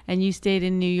babysitter and you stayed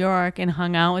in New York and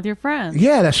hung out with your friends.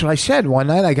 Yeah, that's what I said. One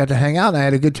night I got to hang out, and I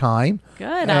had a good time. Good.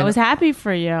 I And- was happy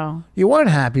for you. You weren't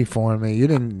happy for me. You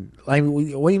didn't.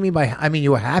 What do you mean by? I mean,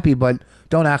 you were happy, but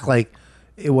don't act like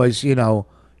it was.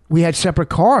 We had separate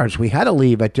cars. We had to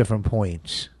leave at different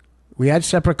points. We had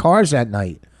separate cars that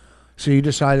night. So you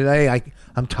decided, hey,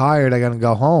 I'm tired. I got to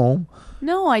go home.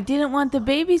 No, I didn't want the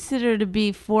babysitter to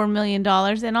be $4 million.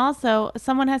 And also,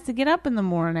 someone has to get up in the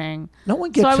morning. No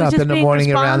one So I gets was up just in the being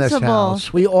morning around this responsible.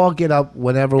 house. We all get up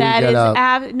whenever That we get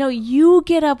up. is no, you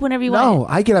get up whenever you No,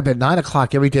 want. I get up at 9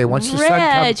 o'clock every day. Once the sun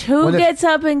comes. Rich, who when the- gets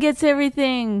up and gets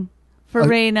everything for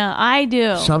Raina? I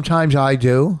do. Sometimes I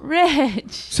do.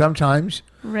 Rich. Sometimes.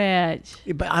 Rich.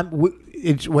 But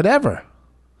it's whatever.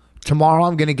 Tomorrow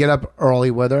I'm going to get up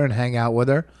early with her and hang out with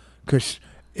her because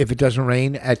if it doesn't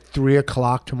rain at 3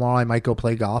 o'clock tomorrow, I might go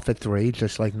play golf at 3,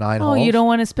 just like 9 Oh, holes. you don't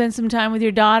want to spend some time with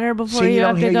your daughter before See, you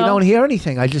have to you go? don't hear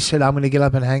anything. I just said I'm going to get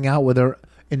up and hang out with her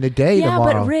in the day Yeah,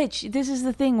 tomorrow. but Rich, this is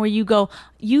the thing where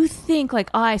you think like,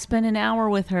 I spend an hour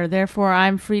with her, therefore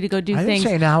I'm free to go do I didn't things.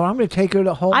 say an hour. I'm going to take her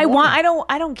the whole morning.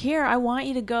 I don't care. I want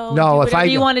you to go No, do if whatever I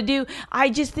you go- want to do. I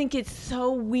just think it's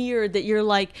so weird that you're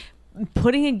like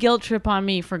putting a guilt trip on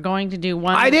me for going to do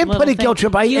one. I didn't little put a thing. guilt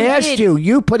trip. I You asked did. you.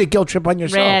 You put a guilt trip on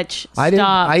yourself. Rich, I didn't.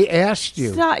 stop. I asked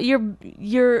you. Stop.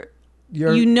 You're-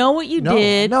 You know what you No,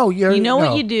 did. no, you're- you know no,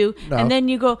 what you do, no. and then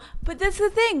you go. But that's the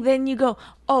thing. Then you go.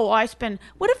 Oh, I spend.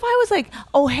 What if I was like,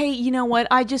 oh, hey, you know what?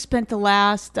 I just spent the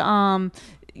last,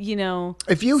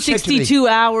 If you said to me- 62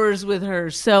 hours with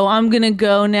her, so I'm gonna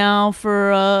go now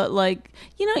for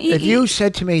If you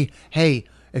said to me, hey,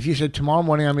 if you said tomorrow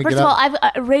morning I'm going to First get of all,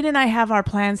 up. Raina and I have our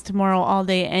plans tomorrow all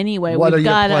day anyway. What We've are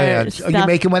your got our plans? Are you stuff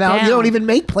making one out? down. You don't even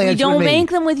make plans We don't with me.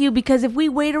 make them with you because if we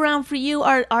wait around for you,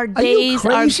 our you days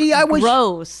crazy? are I was-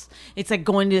 gross. It's like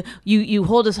going to you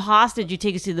hold us hostage. You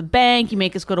take us to the bank. You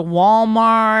make us go to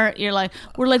Walmart. You're like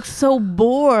we're like so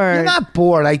bored. You're not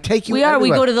bored. I take you We are. We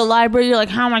everywhere. go to the library. You're like,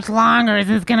 how much longer is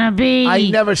this gonna be? I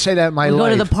never say that in my We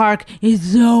life. go to the park. It's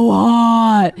so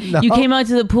hot. No. You came out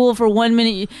to the pool for 1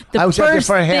 minute. The I was out there first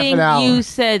for a half thing an hour. you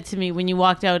said to me when you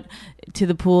walked out to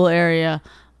the pool area,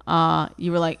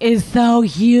 you were like, "It's so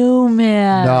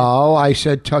humid." No, I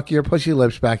said tuck your pussy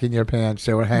lips back in your pants.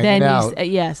 They were hanging Then out.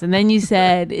 yes, and then you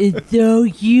said, "It's so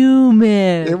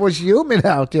humid." It was humid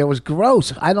out there. It was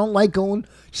gross. I don't like going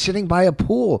sitting by a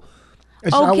pool.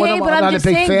 It's not what Okay, but I'm not just a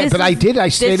big saying. fan. This But I is- did. I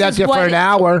this stayed out is there what for an it-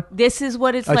 hour. This is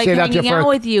what it's I like stayed out there hanging for out a-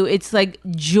 with you. It's like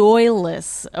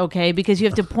joyless, okay? Because you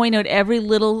have to point out every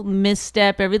little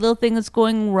misstep, every little thing that's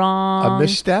going wrong. A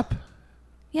misstep?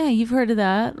 Yeah, you've heard of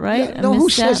that, right? Yeah, A no, who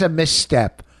misstep? says a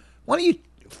misstep? Why don't you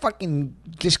fucking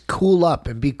just cool up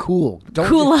and be cool? Don't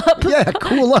Cool you- up? Yeah,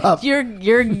 cool up. You're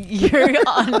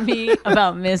on me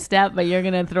about misstep, but you're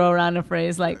gonna throw around a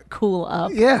phrase like "cool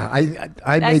up." Yeah, I made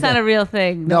That's not that. a real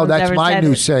thing. No, one's that's ever my said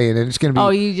new it. saying, and it's gonna be. Oh,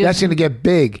 you just- that's gonna get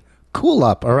big. Cool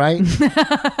up, all right?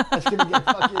 That's gonna get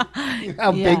fucking. You know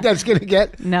how Yeah. big that's gonna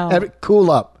get? No.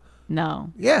 Cool up. No,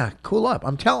 Yeah, cool up.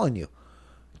 I'm telling you.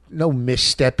 No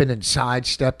misstepping and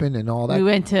sidestepping and all that. we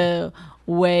went to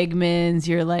Wegmans.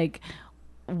 You're like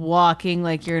walking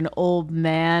like you're an old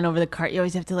man over the cart. You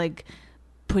always have to like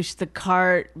push the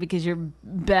cart because you're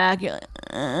back. You're like,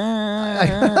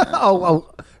 oh,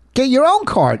 get your own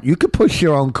cart. You could push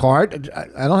your own cart.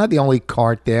 I don't have the only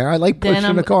cart there. I like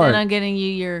pushing the cart. Then I'm getting you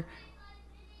your.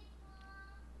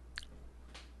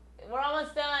 We're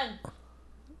almost done,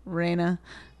 Raina.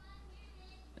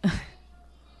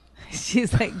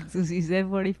 She's like, she said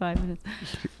 45 minutes.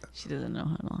 She doesn't know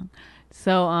how long.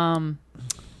 So,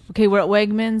 okay, we're at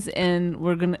Wegmans and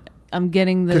I'm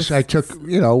getting this. Because I took,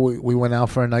 we went out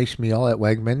for a nice meal at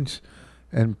Wegmans,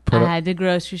 and I had to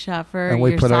grocery shop for And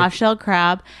we your put our- soft shell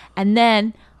crab, and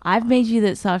then I've made you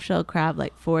that soft shell crab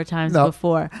like 4 times No.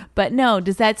 before. But no,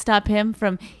 does that stop him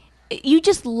from? You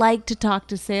just like to talk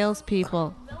to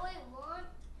salespeople. No, I want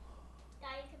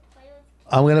Daddy to play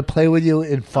with. I'm going to play with you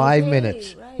in 5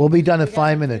 minutes. We'll be done in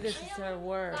 5 minutes. This is our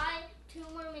work. 2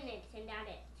 more minutes, and that's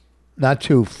it. Not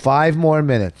 2, 5 more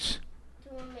minutes.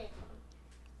 2 more minutes.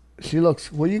 She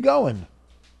looks, where you going?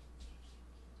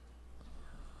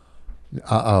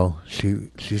 Uh-oh.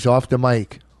 She's off the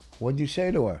mic. What'd you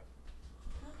say to her?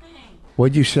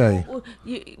 What'd you say?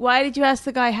 Why did you ask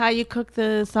the guy how you cook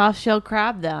the soft shell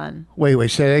crab then? Wait,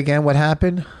 say that again. What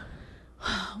happened?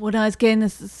 When I was getting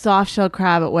this soft shell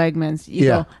crab at Wegmans, you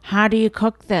Yeah. go, how do you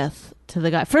cook this to the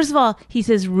guy? First of all, he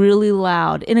says really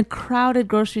loud in a crowded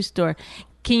grocery store,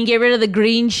 can you get rid of the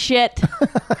green shit?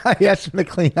 I asked him to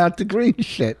clean out the green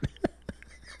shit.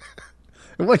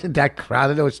 It wasn't that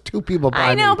crowded. There was 2 people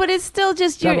by I know, me. but it's still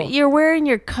just Double. you're wearing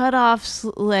your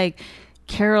cutoffs like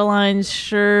Caroline's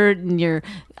shirt and you're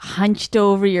hunched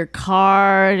over your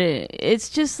card. It's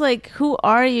just like, who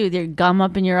are you? Your gum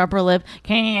up in your upper lip.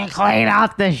 Can you clean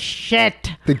out the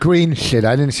shit? The green shit.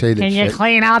 I didn't say the Can you shit.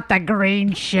 clean out the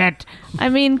green shit? I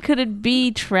mean, could it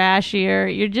be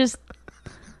trashier? You're just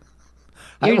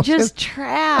wasn't-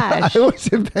 trash. I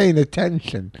wasn't paying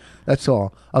attention. That's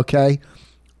all. Okay?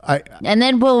 And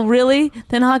then, well, really?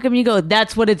 Then how come you go,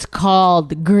 that's what it's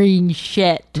called, green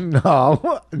shit?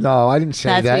 No, I didn't say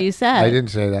That's that. what you said. I didn't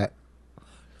say that.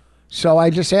 So I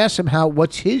just asked him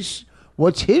what's his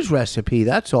recipe.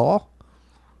 That's all.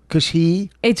 Because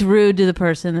It's rude to the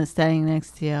person that's standing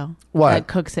next to you. What? That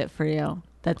cooks it for you.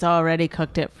 That's already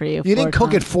cooked it for you. you didn't 4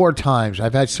 cook it times. 4 times.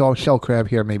 I've had soft shell crab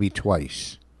here maybe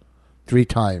twice, 3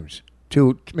 times,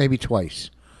 2 maybe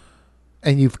twice,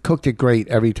 and you've cooked it great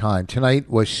every time. Tonight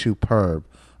was superb.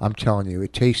 I'm telling you,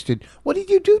 it tasted. What did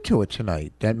you do to it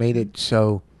tonight that made it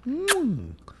so?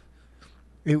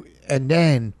 And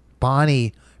then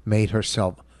Bonnie made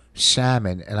herself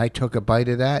salmon, and I took a bite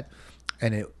of that,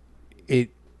 and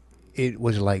it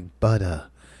was like butter.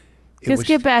 It Just was-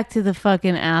 get back to the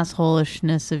fucking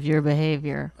assholishness of your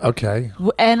behavior. Okay.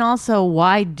 And also,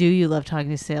 why do you love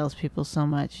talking to salespeople so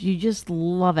much? You just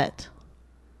love it.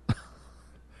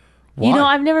 You know,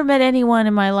 Why? I've never met anyone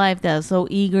in my life that's so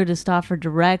eager to stop for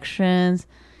directions.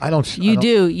 I don't. You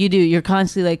do. You're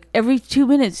constantly like, every 2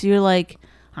 minutes, you're like,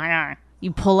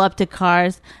 you pull up to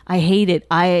cars. I hate it.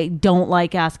 I don't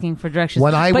like asking for directions.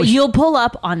 When I but was- you'll pull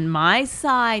up on my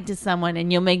side to someone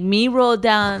and you'll make me roll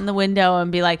down the window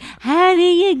and be like, how do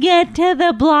you get to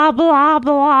the blah, blah,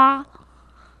 blah?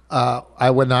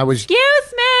 When I was.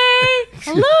 Excuse me.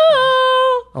 Hello.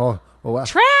 Oh, well,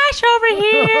 Trash over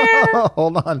here.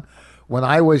 hold on. When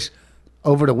I was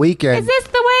over the weekend. Is this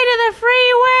the way to the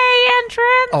freeway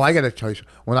entrance? Oh, I got to tell you.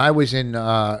 When I was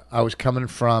I was coming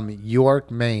from York,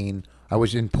 Maine. I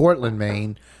was in Portland,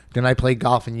 Maine. Then I played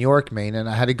golf in York, Maine, and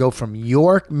I had to go from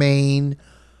York, Maine,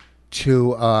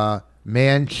 to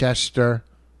Manchester,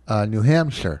 New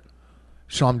Hampshire.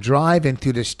 So I'm driving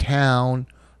through this town.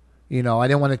 You know, I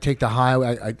didn't want to take the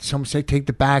highway. Some say take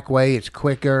the back way. It's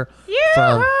quicker.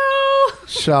 Yoo-hoo.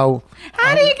 So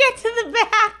How do you get to the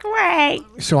back way?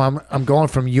 So I'm going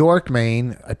from York,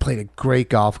 Maine. I played a great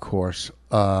golf course.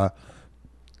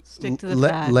 Stick to the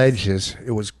facts. Ledges.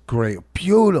 It was great.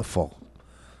 Beautiful.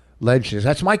 Ledges.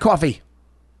 That's my coffee.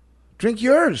 Drink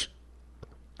yours.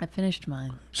 I finished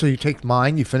mine. So you take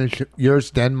mine, you finish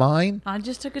yours, then mine. I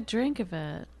just took a drink of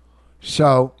it.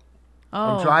 So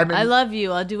Oh, driving- I love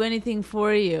you. I'll do anything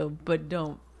for you, but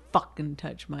don't fucking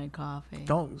touch my coffee.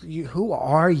 don't you? Who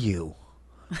are you?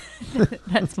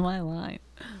 That's my line.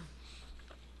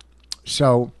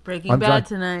 So Breaking I'm Bad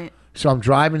dri- tonight. So I'm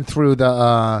driving through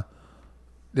the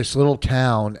this little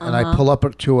town, and I pull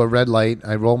up to a red light.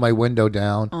 I roll my window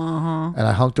down, and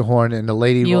I honk the horn, and the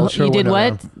lady You rolls her did window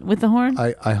what down. with the horn?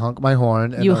 I honk my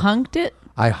horn. And You the- hunked it?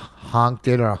 I honked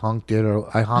it or hunked it or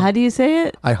I honked. How do you say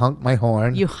it? I honked my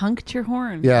horn. You hunked your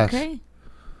horn. Yes. Okay.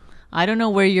 I don't know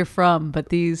where you're from, but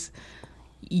these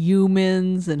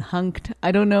humans and hunked.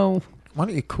 I don't know. Why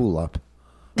don't you cool up?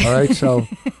 All right, so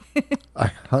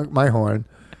I honked my horn,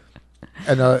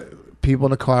 and people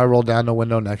in the car roll down the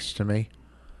window next to me,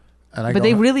 and I But go,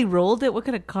 they really rolled it. What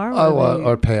kind of car? oh, were they?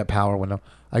 or pay a power window.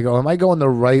 I go, am I going the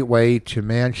right way to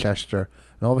Manchester?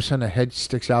 And all of a sudden, a head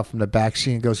sticks out from the back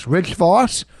seat and goes, Rich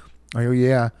Voss? I go,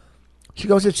 yeah. She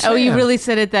goes, it's Oh, you Sam. really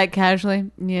said it that casually?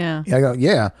 Yeah. Yeah, I go,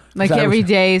 yeah. Like 'Cause I every was-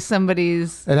 day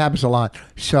somebody's. It happens a lot.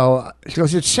 So she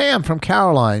goes, it's Sam from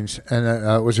Caroline's. And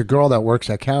it was a girl that works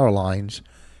at Caroline's.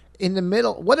 In the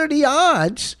middle, what are the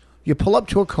odds? You pull up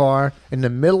to a car in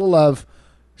the middle of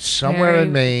somewhere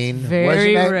in Maine.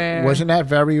 Very rare. Wasn't that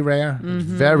very rare? It's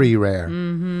very rare.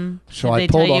 So Did I they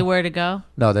pulled tell off. you where to go?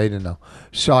 No, they didn't know.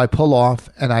 So I pull off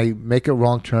and I make a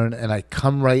wrong turn and I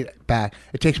come right back.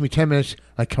 It takes me 10 minutes.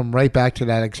 I come right back to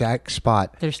that exact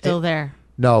spot. They're still there.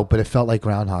 No, but it felt like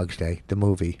Groundhog's Day, the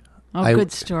movie. Oh,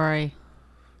 good story.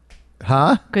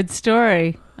 Huh? Good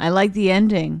story. I like the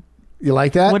ending. You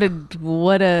like that?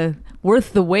 What a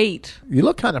worth the wait. You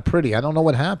look kind of pretty. I don't know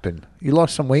what happened. You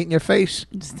lost some weight in your face.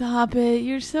 Stop it.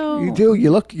 You're so. You do.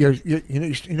 You look. You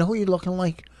know who you're looking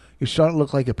like. You're starting to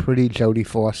look like a pretty Jodie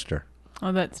Foster.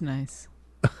 Oh, that's nice.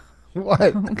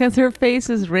 What? Because her face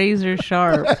is razor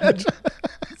sharp.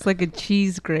 It's like a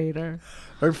cheese grater.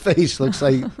 Her face looks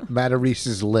like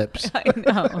Matarese's lips. I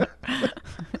know.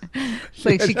 It's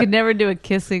like she could never do a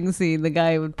kissing scene. The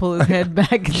guy would pull his head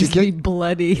back and just be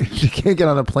bloody. She can't get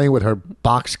on a plane with her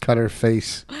box cutter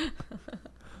face.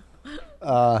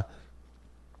 What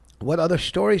other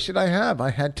stories did I have? I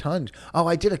had tons. Oh,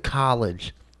 I did a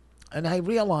college. And I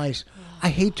realized I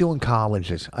hate doing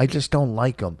colleges. I just don't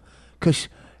like them. Because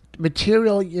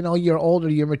material, you're older.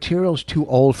 Your material's too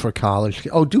old for college.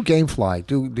 Oh, do Gamefly.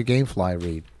 Do the Gamefly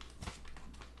read.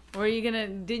 Or are you going to...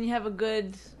 Didn't you have a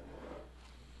good...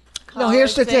 No,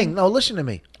 here's the thing? thing. No, listen to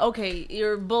me. Okay,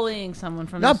 you're bullying someone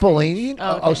from Not the stage. bullying.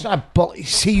 Oh, Oh, it's not bullying.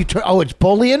 See, it's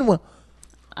bullying? Well,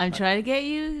 I'm trying to get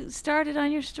you started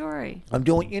on your story. I'm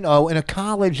doing, in a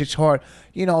college, it's hard.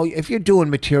 If you're doing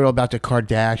material about the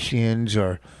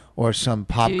Kardashians or some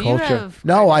pop Do you culture. have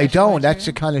No, I Kardashian don't. That's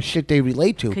material? the kind of shit they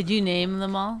relate to. Could you name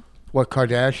them all? What,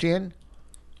 Kardashian?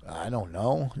 I don't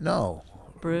know. No.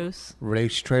 Bruce.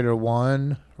 Race Trader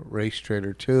 1, Race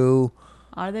Trader 2.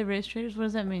 Are they race traders? What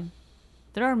does that mean?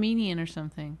 They're Armenian or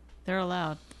something. They're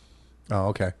allowed. Oh,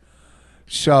 okay.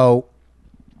 So,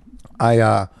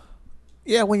 when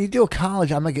you do a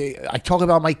college, I talk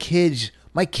about my kids.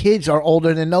 My kids are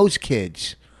older than those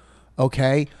kids.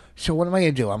 Okay? So what am I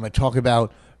going to do? I'm going to talk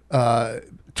about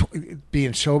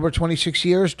being sober 26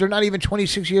 years. They're not even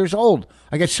 26 years old.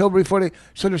 I get sober before they...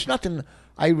 So there's nothing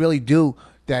I really do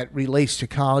that relates to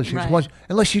college. Right.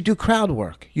 Unless you do crowd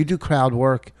work. You do crowd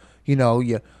work. You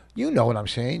know what I'm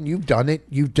saying. You've done it.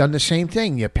 You've done the same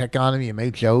thing. You pick on him. You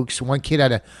make jokes. One kid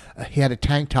had a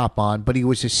tank top on, but he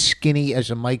was as skinny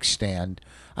as a mic stand.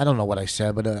 I don't know what I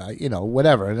said, but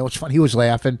whatever. And it was fun. He was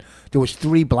laughing. There was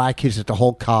 3 black kids at the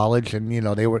whole college, and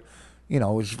they were, it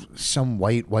was some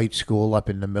white school up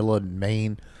in the middle of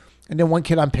Maine. And then one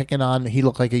kid I'm picking on, he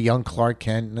looked like a young Clark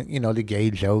Kent. The gay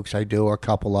jokes I do, or a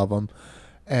couple of them,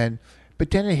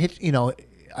 but then it hit.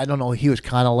 I don't know. He was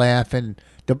kind of laughing.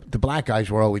 The black guys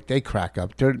were always, they crack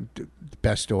up. They're the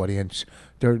best audience.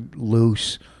 They're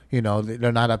loose. They're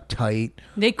not uptight.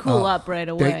 They cool up right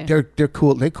away. They're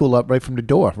cool. They cool up right from the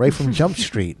door, right from Jump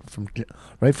Street,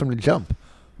 right from the jump.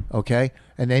 Okay,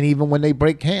 and then even when they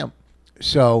break camp.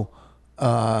 So,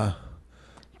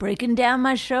 Breaking down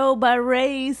my show by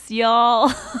race,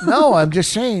 y'all. no, I'm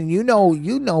just saying.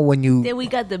 When you. Then we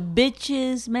got the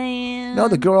bitches, man. No,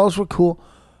 the girls were cool.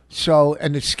 So,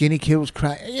 and the skinny kid was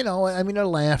crying. They're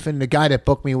laughing. The guy that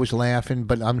booked me was laughing,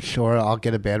 but I'm sure I'll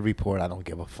get a bad report. I don't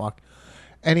give a fuck.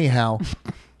 Anyhow.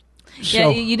 Yeah,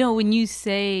 when you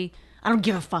say, I don't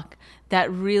give a fuck, that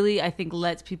really, I think,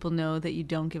 lets people know that you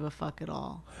don't give a fuck at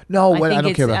all. No, I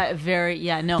don't care about.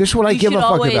 No. This is what I give a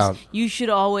fuck about. You should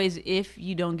always, if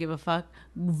you don't give a fuck,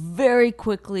 very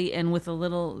quickly and with a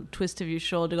little twist of your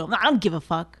shoulder go, I don't give a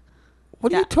fuck.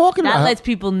 What are you talking about? That lets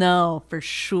people know for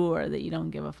sure that you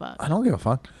don't give a fuck. I don't give a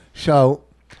fuck. So,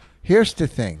 here's the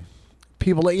thing.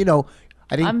 People let you know.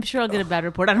 I'm sure I'll get a bad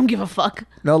report. I don't give a fuck.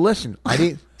 No, listen. I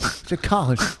didn't. It's a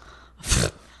college.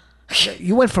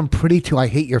 You went from pretty to I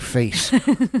hate your face.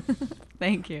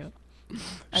 Thank you.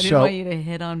 I didn't want you to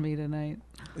hit on me tonight.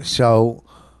 So,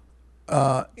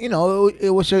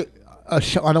 it was a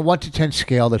show on a 1 to 10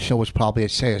 scale. The show was probably, a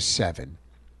 7.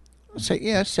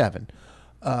 A 7.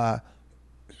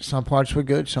 Some parts were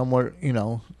good. Some were,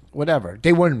 whatever.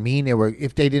 They weren't mean.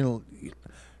 If they didn't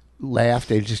laugh,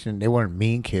 they weren't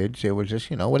mean kids. They were just,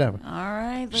 whatever. All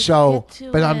right. Let's get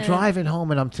to but it. I'm driving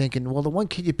home and I'm thinking, well, the one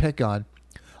kid you pick on,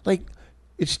 like,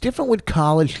 it's different with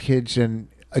college kids and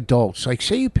adults. Like,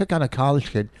 say you pick on a college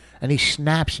kid and he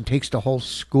snaps and takes the whole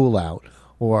school out,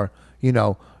 or,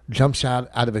 jumps out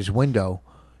of his window.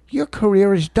 Your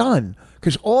career is done.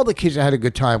 Because all the kids that had a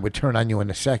good time would turn on you in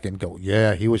a second, go,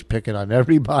 yeah, he was picking on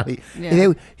everybody.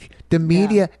 Yeah. The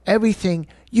media, everything,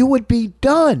 you would be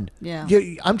done. Yeah.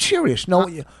 I'm serious. No,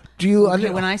 Do you? Okay,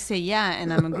 when I say yeah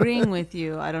and I'm agreeing with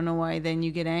you, I don't know why then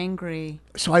you get angry.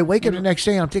 So I wake up the next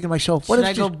day and I'm thinking to myself, what Should if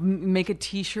I go make a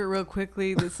T-shirt real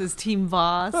quickly that says Team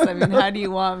Voss? I mean, how do you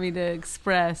want me to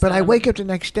express? But I wake up the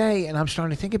next day and I'm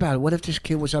starting to think about it. What if this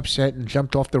kid was upset and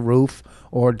jumped off the roof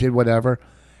or did whatever?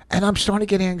 And I'm starting to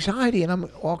get anxiety and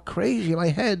I'm all crazy in my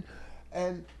head.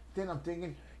 And then I'm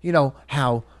thinking,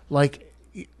 how, like...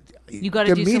 You got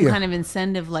to do some kind of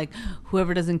incentive, like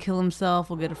whoever doesn't kill himself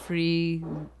will get a free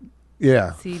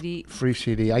CD. Free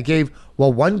CD. I gave,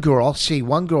 one girl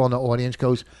in the audience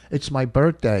goes, it's my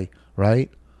birthday, right?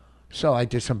 So I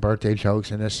did some birthday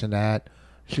jokes and this and that.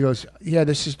 She goes, yeah,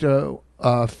 this is the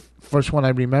first one I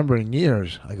remember in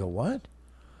years. I go, what?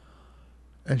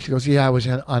 And she goes, yeah, I was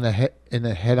in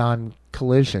a head-on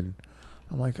collision.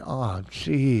 I'm like, oh,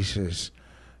 Jesus.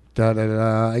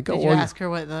 Da-da-da. I go, Did you ask her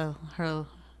what her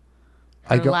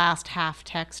last half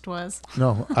text was?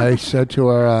 No, I said to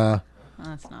her... oh,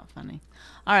 that's not funny.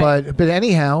 All right. But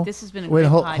anyhow... This has been a great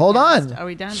podcast. Hold on. Are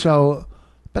we done? So,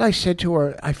 but I said to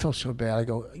her, I felt so bad. I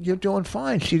go, you're doing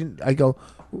fine. She didn't... I go,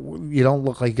 you don't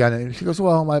look like you got it. She goes,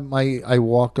 well, I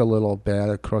walk a little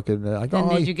bad, crooked. I go, and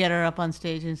did you get her up on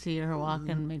stage and see her walk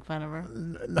and make fun of her?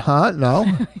 Huh? No.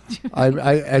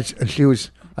 I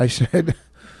said...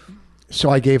 So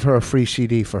I gave her a free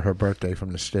CD for her birthday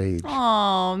from the stage.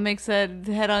 Oh, makes that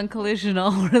head-on collision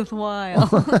all worthwhile.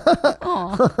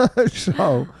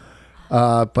 So,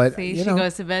 but see, she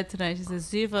goes to bed tonight. She says,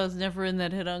 "See, if I was never in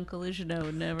that head-on collision, I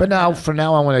would never." But now, for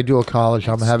now on, when I do a college,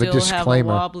 I'm gonna have a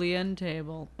disclaimer. Have a wobbly end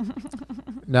table.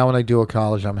 Now, when I do a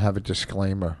college, I'm gonna have a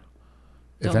disclaimer.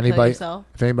 Don't kill yourself.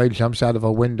 If anybody jumps out of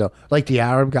a window, like the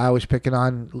Arab guy I was picking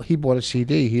on, he bought a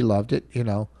CD. He loved it.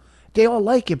 They all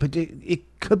like it, but it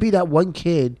could be that one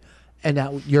kid, and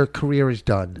that your career is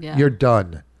done. Yeah. You're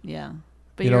done. Yeah,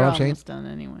 but You know you're what I'm saying? almost done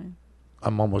anyway.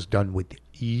 I'm almost done with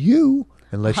you,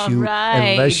 unless All you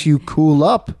right. cool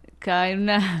up.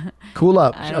 Kinda. Cool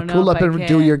up. I don't know Cool if up I and can.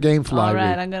 do your game fly. All right,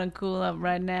 read. I'm gonna cool up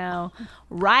right now.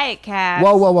 Riotcast.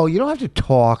 Whoa! You don't have to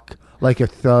talk like a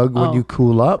thug when you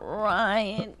cool up.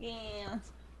 Riotcast.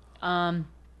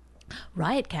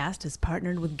 Riotcast has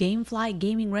partnered with GameFly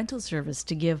Gaming Rental Service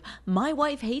to give My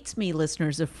Wife Hates Me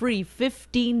listeners a free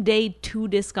 15-day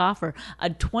 2-disc offer, a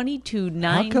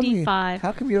 $22.95.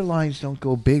 How come your lines don't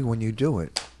go big when you do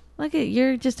it? Look at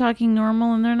you're just talking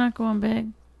normal and they're not going big.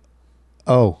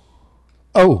 Oh,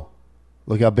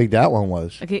 look how big that one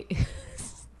was. Okay,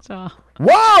 so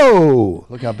Whoa!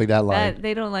 Look how big that line.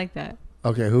 they don't like that.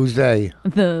 Okay, who's they?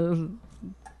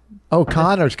 Oh,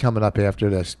 Connor's coming up after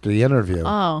this, the interview.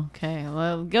 Oh, okay.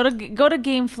 Well, go to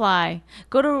GameFly.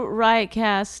 Go to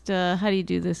Riotcast. How do you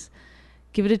do this?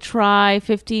 Give it a try.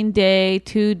 15-day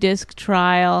 2-disc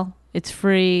trial. It's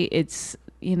free. It's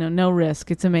no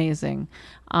risk. It's amazing.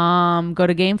 Go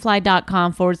to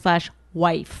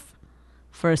GameFly.com/wife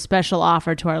for a special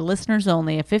offer to our listeners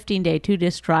only. A 15-day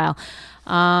 2-disc trial.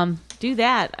 Do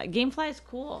that. GameFly is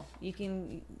cool. You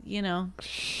can,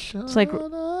 Shut it's like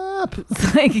up.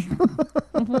 It's like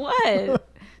what?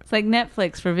 It's like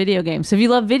Netflix for video games. So if you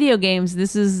love video games,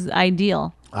 this is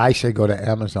ideal. I say go to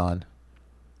Amazon.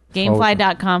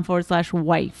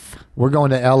 Gamefly.com/wife. We're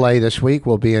going to L.A. this week.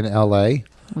 We'll be in L.A.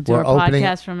 We'll do our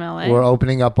podcast from L.A. We're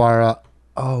opening up our...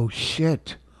 oh,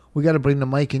 shit. We got to bring the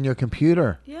mic in your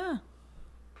computer. Yeah.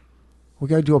 We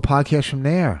got to do a podcast from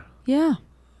there. Yeah.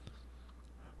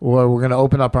 Or we're going to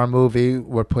open up our movie.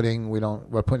 We're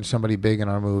putting somebody big in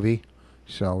our movie.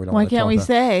 So we don't Why wanna can't talk we about-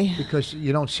 say? Because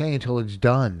you don't say until it's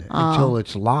done. Until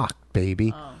it's locked,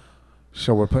 baby.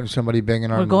 So we're putting somebody big in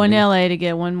our movie. We're going to L.A. to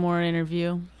get one more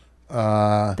interview.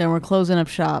 Then we're closing up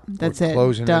shop. That's it.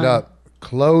 Closing Done. it up.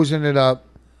 Closing it up.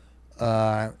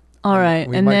 All right.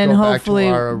 We And might then go hopefully...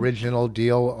 back to our original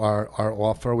deal, our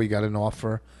offer. We got an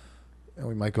offer. And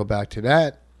we might go back to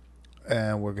that.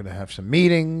 And we're going to have some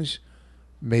meetings.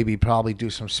 Maybe probably do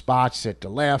some spots at the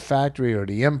Laugh Factory or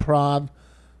the Improv.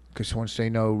 Because once they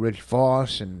know Rich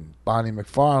Voss and Bonnie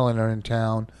McFarlane are in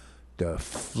town, the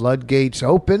floodgates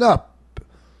open up.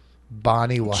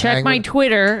 Bonnie will Check my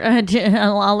Twitter.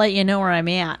 I'll let you know where I'm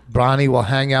at. Bonnie will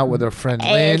hang out with her friend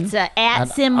Lynn. It's an at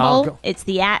and symbol. It's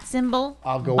the at symbol.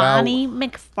 I'll go Bonnie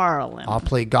McFarlane. I'll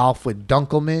play golf with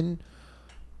Dunkelman.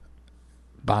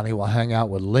 Bonnie will hang out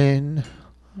with Lynn.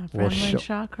 My We'll friend Lynn show-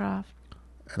 Shawcroft.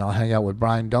 And I'll hang out with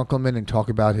Brian Dunkelman and talk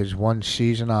about his one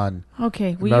season on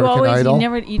Okay. Well, American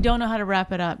Idol. you don't know how to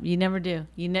wrap it up. You never do.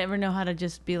 You never know how to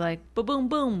just be like, boom,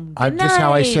 boom. That's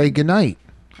how I say goodnight.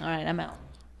 All right, I'm out.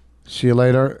 See you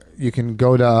later. You can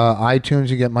go to iTunes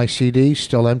and get my CD,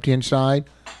 Still Empty Inside.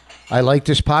 I like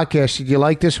this podcast. Did you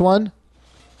like this one?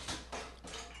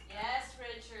 Yes,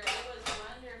 Richard. It was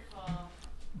wonderful.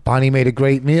 Bonnie made a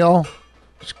great meal.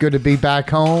 It's good to be back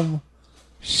home.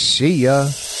 See ya.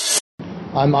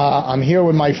 I'm here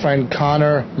with my friend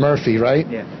Connor Murphy, right?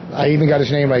 Yeah. I even got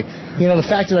his name right. You know, the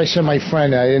fact that I said my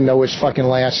friend, I didn't know his fucking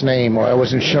last name, or I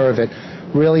wasn't sure of it.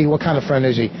 Really, what kind of friend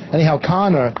is he? Anyhow,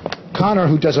 Connor,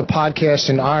 who does a podcast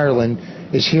in Ireland,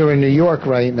 is here in New York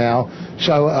right now.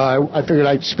 So I figured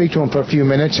I'd speak to him for a few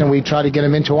minutes, and we'd try to get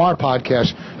him into our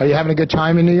podcast. Are you having a good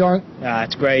time in New York?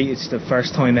 It's great. It's the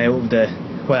first time out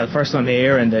of first time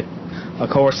here, and of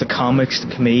course the comics,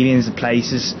 the comedians, the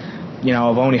places. You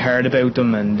know, I've only heard about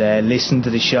them and listened to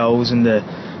the shows and the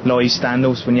live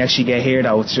stand-ups. When you actually get here,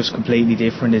 though, it's just completely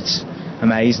different. It's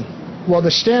amazing. Well,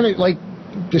 the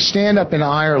stand-up in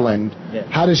Ireland,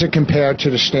 how does it compare to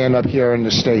the stand-up here in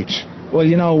the States? Well,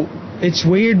 you know, it's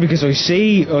weird because I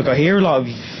hear a lot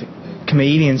of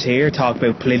comedians here talk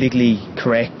about politically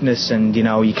correctness and, you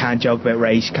know, you can't joke about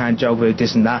race, you can't joke about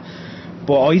this and that.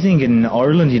 But I think in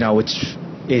Ireland, you know,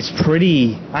 it's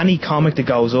pretty, any comic that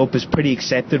goes up is pretty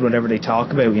accepted, whatever they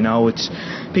talk about, you know.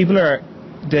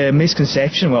 The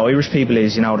misconception with Irish people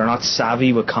is, you know, they're not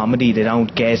savvy with comedy, they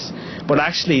don't get, but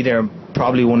actually they're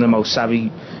probably one of the most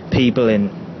savvy people in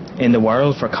the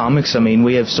world for comics. I mean,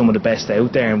 we have some of the best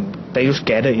out there and they just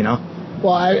get it, you know.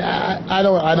 Well, I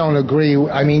don't agree.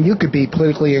 I mean, you could be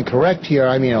politically incorrect here.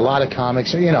 I mean, a lot of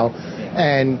comics, you know,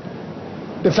 and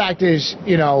the fact is,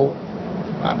 you know,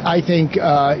 I think,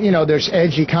 you know, there's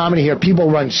edgy comedy here. People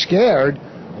run scared,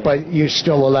 but you're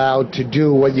still allowed to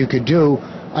do what you could do.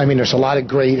 I mean, there's a lot of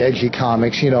great edgy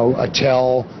comics, you know,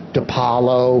 Attell,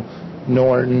 DePaulo,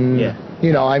 Norton. Yeah.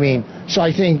 You know, I mean, so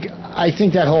I think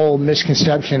that whole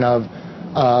misconception of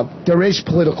there is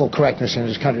political correctness in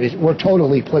this country. We're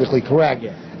totally politically correct,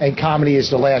 and comedy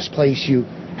is the last place you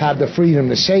have the freedom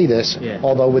to say this.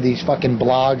 Although with these fucking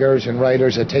bloggers and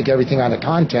writers that take everything out of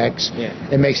context,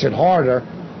 it makes it harder.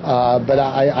 But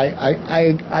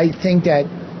I think that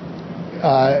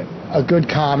a good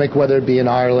comic, whether it be in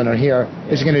Ireland or here,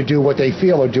 is going to do what they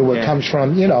feel or do what comes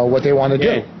from, you know, what they want to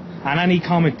do. And any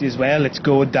comic as well, it's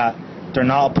good that they're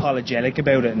not apologetic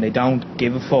about it and they don't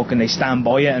give a fuck and they stand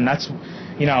by it. And that's,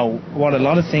 you know, what a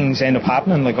lot of things end up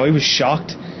happening. Like, I was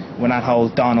shocked when that whole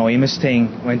Don Imus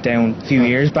thing went down a few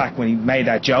years back when he made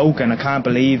that joke, and I can't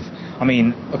believe, I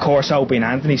mean, of course Opie and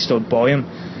Anthony stood by him,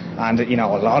 and, you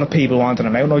know, a lot of people wanted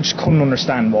him out, and I just couldn't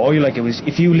understand why. Like, it was,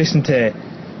 if you listen to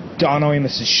Don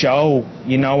Imus's show,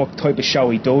 you know what type of show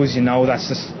he does, you know that's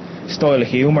the style of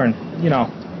humour, and, you know.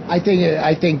 I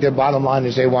think the bottom line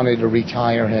is they wanted to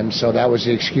retire him, so that was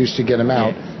the excuse to get him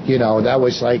out. You know, that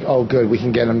was like, oh, good, we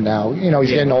can get him now. You know, he's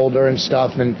getting older and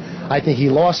stuff, and I think he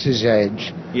lost his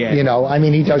edge. You know, I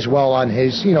mean, he does well on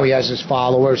his, you know, he has his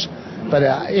followers,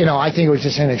 but, you know, I think it was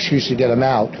just an excuse to get him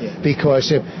out,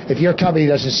 because if your company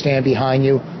doesn't stand behind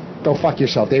you, go fuck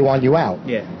yourself. They want you out.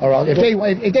 Or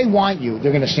if they want you,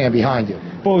 they're going to stand behind you.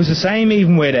 But it was the same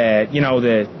even with, you know,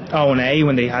 the O&A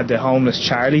when they had the homeless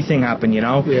Charlie thing happen, you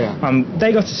know.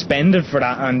 They got suspended for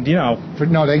that, and, you know.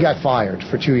 No, they got fired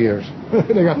for 2 years.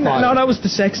 They got fired. No, that was the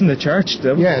Sex in the Church.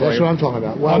 That's what I'm talking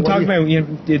about. Well, I'm talking about, you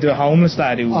know, the homeless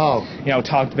lad who, you know,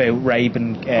 talked about rape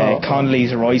and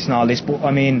Condoleezza Rice and all this. But,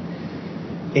 I mean,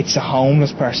 it's a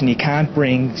homeless person. You can't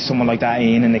bring someone like that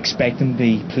in and expect them to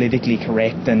be politically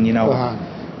correct and, you know,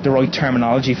 the right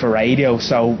terminology for radio.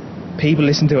 So people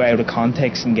listen to it out of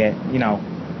context and get, you know,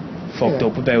 fucked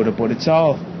up about it. But it's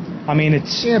all, I mean,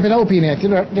 it's... Yeah, but Opie and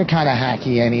Anthony, they're kind of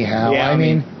hacky anyhow. I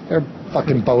mean, they're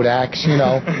fucking bodaks, you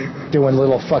know, doing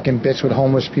little fucking bits with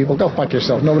homeless people. Go fuck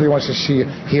yourself. Nobody wants to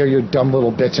hear your dumb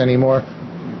little bits anymore.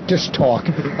 Just talk.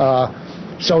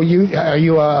 So do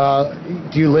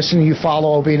you listen? You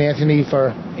follow Opie and Anthony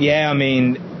for? Yeah, I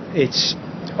mean, I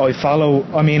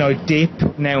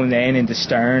dip now and then into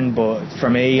Stern, but for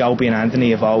me, Opie and Anthony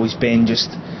have always been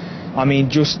just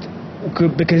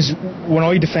good, because when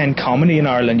I defend comedy in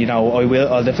Ireland, you know,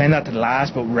 I'll defend that to the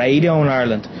last, but radio in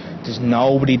Ireland, there's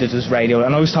nobody that does radio,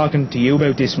 and I was talking to you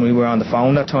about this when we were on the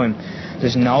phone that time.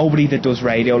 There's nobody that does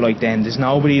radio like them. There's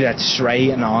nobody that's straight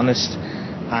and honest,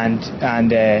 and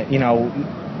you know,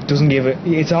 doesn't give it.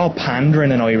 It's all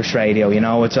pandering in Irish radio, you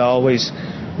know. It's always,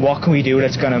 what can we do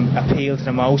that's going to appeal to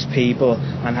the most people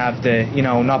and have the, you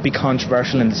know, not be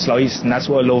controversial in the slightest. And that's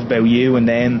what I love about you and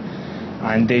them.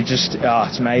 And they just,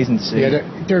 it's amazing to see. Yeah,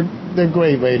 they're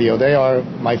great radio. They are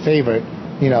my favorite.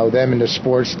 You know, them and the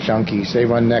Sports Junkies. They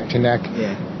run neck to neck.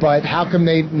 Yeah. But how come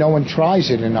no one tries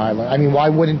it in Ireland? I mean, why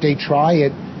wouldn't they try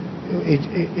it?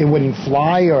 It wouldn't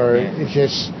fly, or it's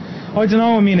just... I don't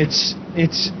know. I mean, it's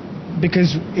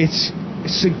because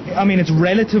it's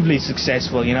relatively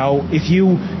successful, you know. If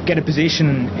you get a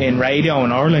position in radio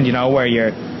in Ireland, you know, where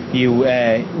you're you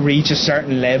reach a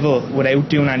certain level without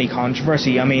doing any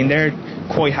controversy. I mean, they're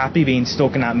quite happy being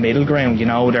stuck in that middle ground, you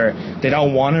know. They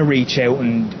don't want to reach out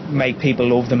and make people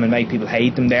love them and make people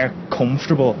hate them. They're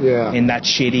comfortable in that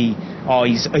shitty, oh,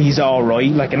 he's all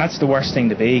right, like, and that's the worst thing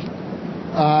to be.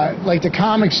 Like the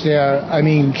comics there, I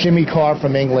mean, Jimmy Carr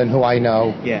from England, who I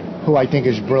know, who I think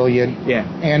is brilliant.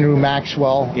 Andrew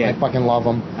Maxwell, I fucking love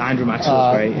him. Andrew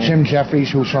Maxwell's great. Jim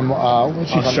Jeffries, who's from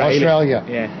Australia.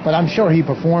 But I'm sure he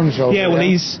performs over there.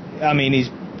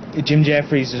 Jim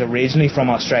Jeffries is originally from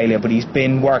Australia, but he's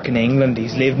been working in England.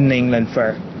 He's lived in England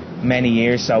for many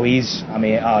years, so he's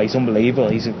unbelievable.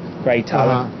 He's a great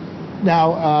talent.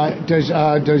 Now,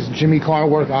 does Jimmy Carr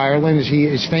work Ireland? Is he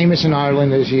as famous in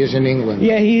Ireland as he is in England?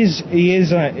 Yeah, he is.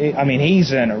 He's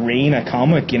an arena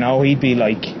comic. You know, he'd be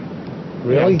like,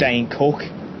 Dane Cook,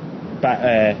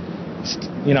 but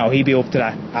he'd be up to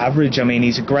that average. I mean,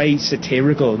 he's a great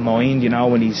satirical mind. You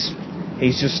know, and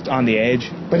he's just on the edge.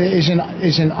 But is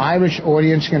an Irish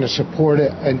audience going to support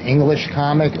an English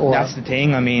comic? Or that's the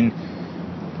thing. I mean.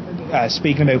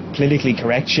 Speaking about politically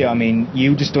correct shit, I mean,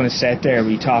 you just done a set there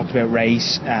where you talked about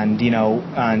race and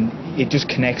it just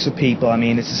connects with people. I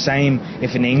mean, it's the same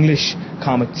if an English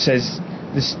comic says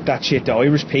that shit to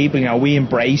Irish people, you know, we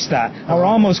embrace that. We're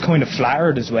almost kind of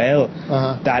flattered as well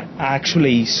that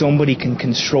actually somebody can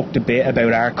construct a bit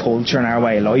about our culture and our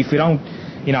way of life. We don't,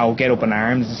 get up in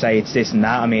arms and say it's this and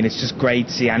that. I mean, it's just great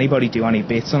to see anybody do any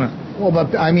bits on it. Well,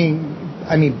 but I mean,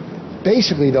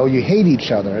 basically though, you hate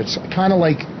each other. It's kind of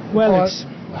like... Well,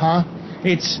 I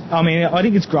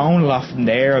think it's grown a lot from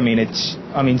there.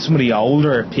 Some of the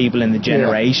older people in the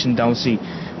generation don't see.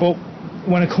 But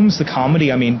when it comes to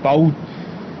comedy, I mean, both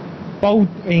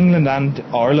England and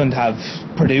Ireland have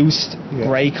produced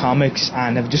great comics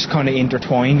and have just kind of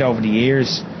intertwined over the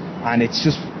years. And it's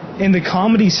just, in the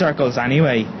comedy circles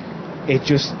anyway,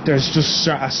 there's just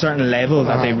a certain level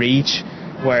that they reach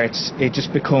where it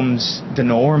just becomes the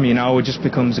norm, you know. It just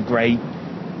becomes a great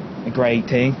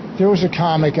thing. There was a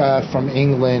comic from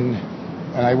England,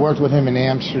 and I worked with him in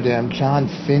Amsterdam, John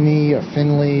Finney or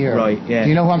Finley. Right, yeah. Do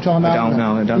you know who I'm talking about? I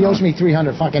don't know. He owes me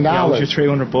 $300 fucking dollars. Yeah,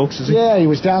 your $300, is he? Yeah, he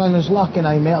was down on his luck, and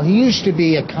I mailed. He used to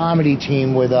be a comedy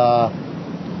team with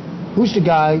who's the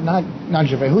guy? Not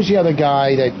Gervais. Who's the other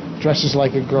guy that dresses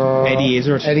like a girl? Eddie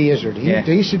Izzard.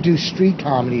 They used to do street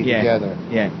comedy together.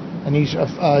 Yeah. And he's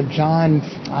John.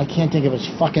 I can't think of his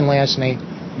fucking last name.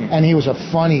 And he was a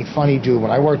funny dude. When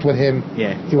I worked with him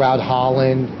throughout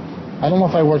Holland, I don't know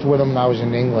if I worked with him when I was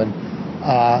in England,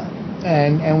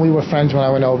 and we were friends when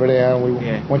I went over there, and we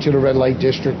went to the red light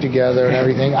district together and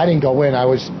everything. I didn't go in. I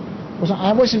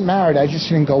wasn't married. I just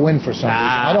didn't go in for some reason.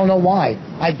 I don't know why.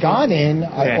 I'd gone in.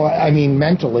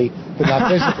 Mentally, but not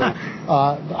physically.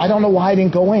 I don't know why I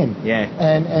didn't go in. Yeah.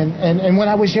 And when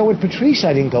I was there with Patrice,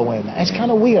 I didn't go in. It's kind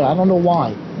of weird. I don't know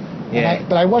why. Yeah.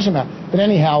 But I wasn't. But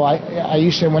anyhow, I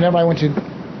used to, whenever I went to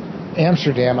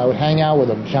Amsterdam, I would hang out with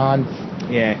him, John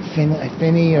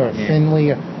Finney or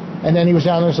Finley. And then he was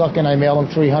down on his luck, and I mailed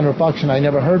him $300, and I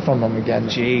never heard from him again.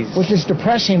 Jeez. Which is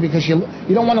depressing because you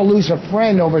don't want to lose a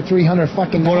friend over $300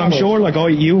 fucking dollars. Well, I'm sure,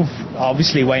 you've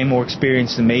obviously way more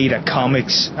experience than me that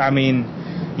comics. I mean,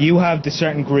 you have the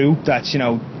certain group that's,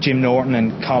 Jim Norton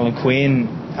and Colin Quinn,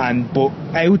 but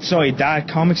outside that,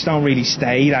 comics don't really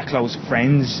stay that close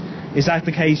friends. Is that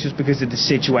the case just because of the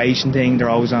situation thing? They're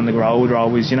always on the road, they're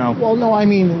always, Well, no, I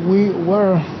mean,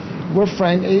 we're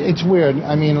friends. It's weird.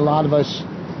 I mean, a lot of us,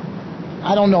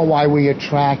 I don't know why we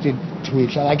attracted to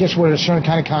each other. I guess we're a certain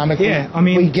kind of comic. Yeah,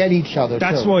 we get each other.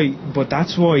 That's why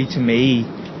to me,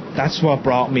 that's what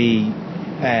brought me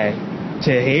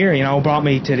to here. Brought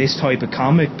me to this type of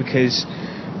comic, because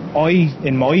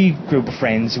in my group of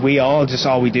friends,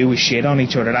 all we do is shit on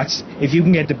each other. That's, if you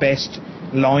can get the best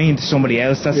line to somebody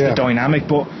else, that's the dynamic.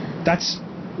 But that's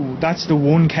the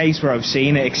one case where I've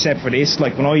seen it, except for this.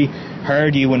 Like when I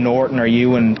heard you and Norton or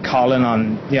you and Colin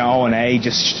on O&A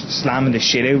just slamming the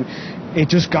shit out, it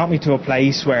just got me to a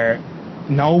place where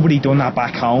nobody done that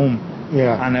back home.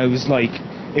 Yeah. And I was like,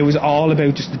 it was all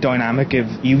about just the dynamic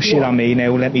of you shit on me,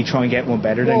 now let me try and get one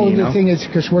better than you. The thing is,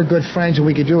 because we're good friends and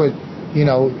we could do it,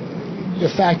 the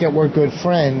fact that we're good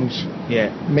friends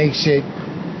makes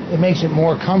it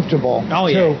more comfortable. Oh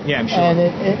yeah, yeah, I'm sure.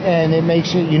 And it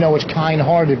makes it, it's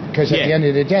kind-hearted, because at the end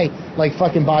of the day, like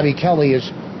fucking Bobby Kelly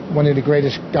is one of the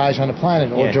greatest guys on the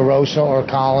planet, or DeRosa, or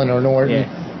Colin, or Norton,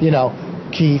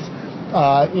 Keith.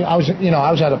 I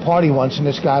was at a party once, and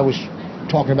this guy was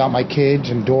talking about my kids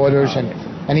and daughters, and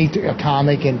he a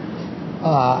comic, and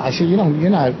I said, you're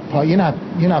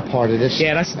not part of this.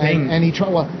 Yeah, that's the thing. And he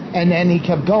tried, and then he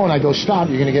kept going. I go, stop!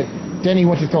 Then he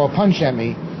went to throw a punch at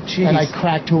me. Jeez. And I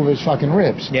cracked 2 of his fucking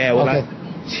ribs. Yeah, well,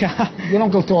 You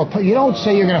don't go throw you don't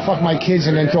say you're gonna fuck my kids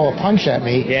and then throw a punch at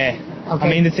me. Yeah. Okay. I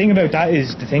mean, the thing about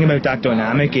that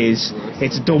dynamic is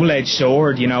it's a double-edged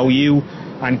sword. You know, you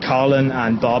and Colin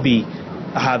and Bobby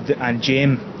and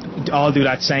Jim all do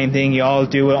that same thing. You all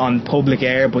do it on public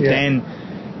air, but then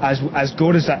as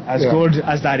good as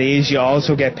that is, you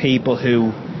also get people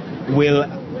who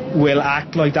will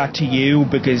act like that to you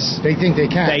because they think they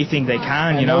can.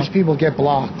 And you know, those people get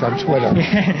blocked on Twitter.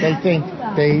 They think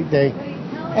they.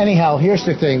 Anyhow, here's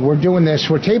the thing: we're doing this.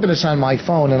 We're taping this on my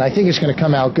phone, and I think it's going to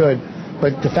come out good.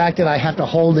 But the fact that I have to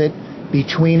hold it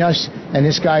between us, and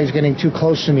this guy is getting too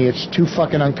close to me, it's too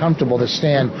fucking uncomfortable to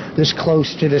stand this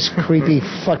close to this creepy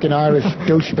fucking Irish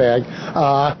douchebag.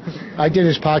 I did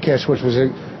his podcast, which was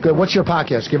good. What's your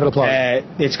podcast? Give it a plug.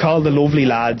 It's called The Lovely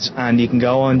Lads, and you can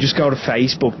go to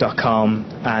facebook.com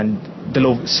and the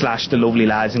Lovely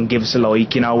Lads and give us a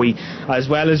like. You know, we, as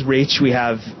well as Rich, we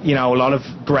have, you know, a lot of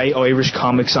great Irish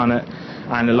comics on it,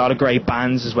 and a lot of great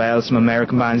bands as well, some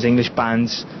American bands, English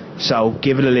bands. So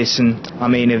give it a listen. I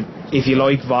mean, if you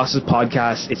like Voss's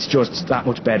podcast, it's just that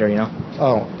much better, you know.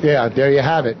 Oh, yeah, there you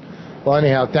have it. Well,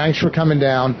 anyhow, thanks for coming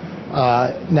down.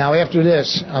 Now, after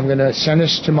this, I'm going to send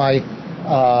this to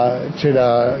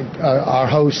our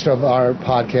host of our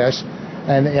podcast.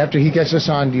 And after he gets us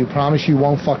on, do you promise you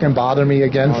won't fucking bother me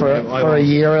again for a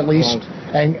year at least?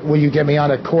 And will you get me on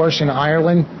a course in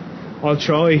Ireland? I'll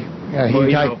try. Yeah,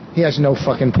 he has no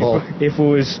fucking pull. If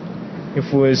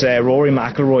it was Rory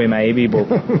McIlroy, maybe, but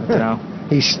I don't know.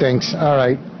 He stinks. All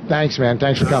right. Thanks, man.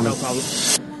 Thanks for coming. No problem.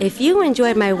 If you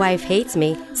enjoyed My Wife Hates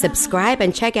Me, subscribe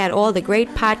and check out all the great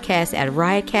podcasts at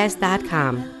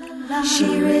riotcast.com.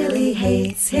 She really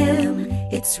hates him.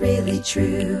 It's really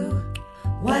true.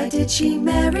 Why did she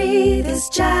marry this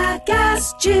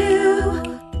jackass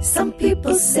Jew? Some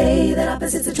people say that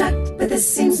opposites attract, but this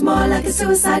seems more like a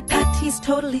suicide pact. He's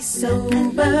totally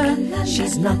sober,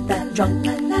 she's not that drunk.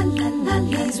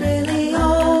 He's really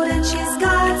old and she's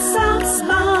got some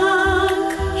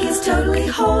spunk. He's totally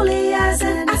holy as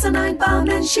an asinine bomb,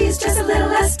 and she's just a little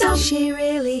less dumb. She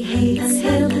really hates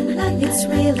him, it's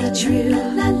really true.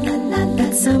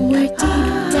 But somewhere deep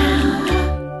down,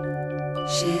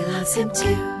 she loves him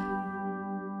too.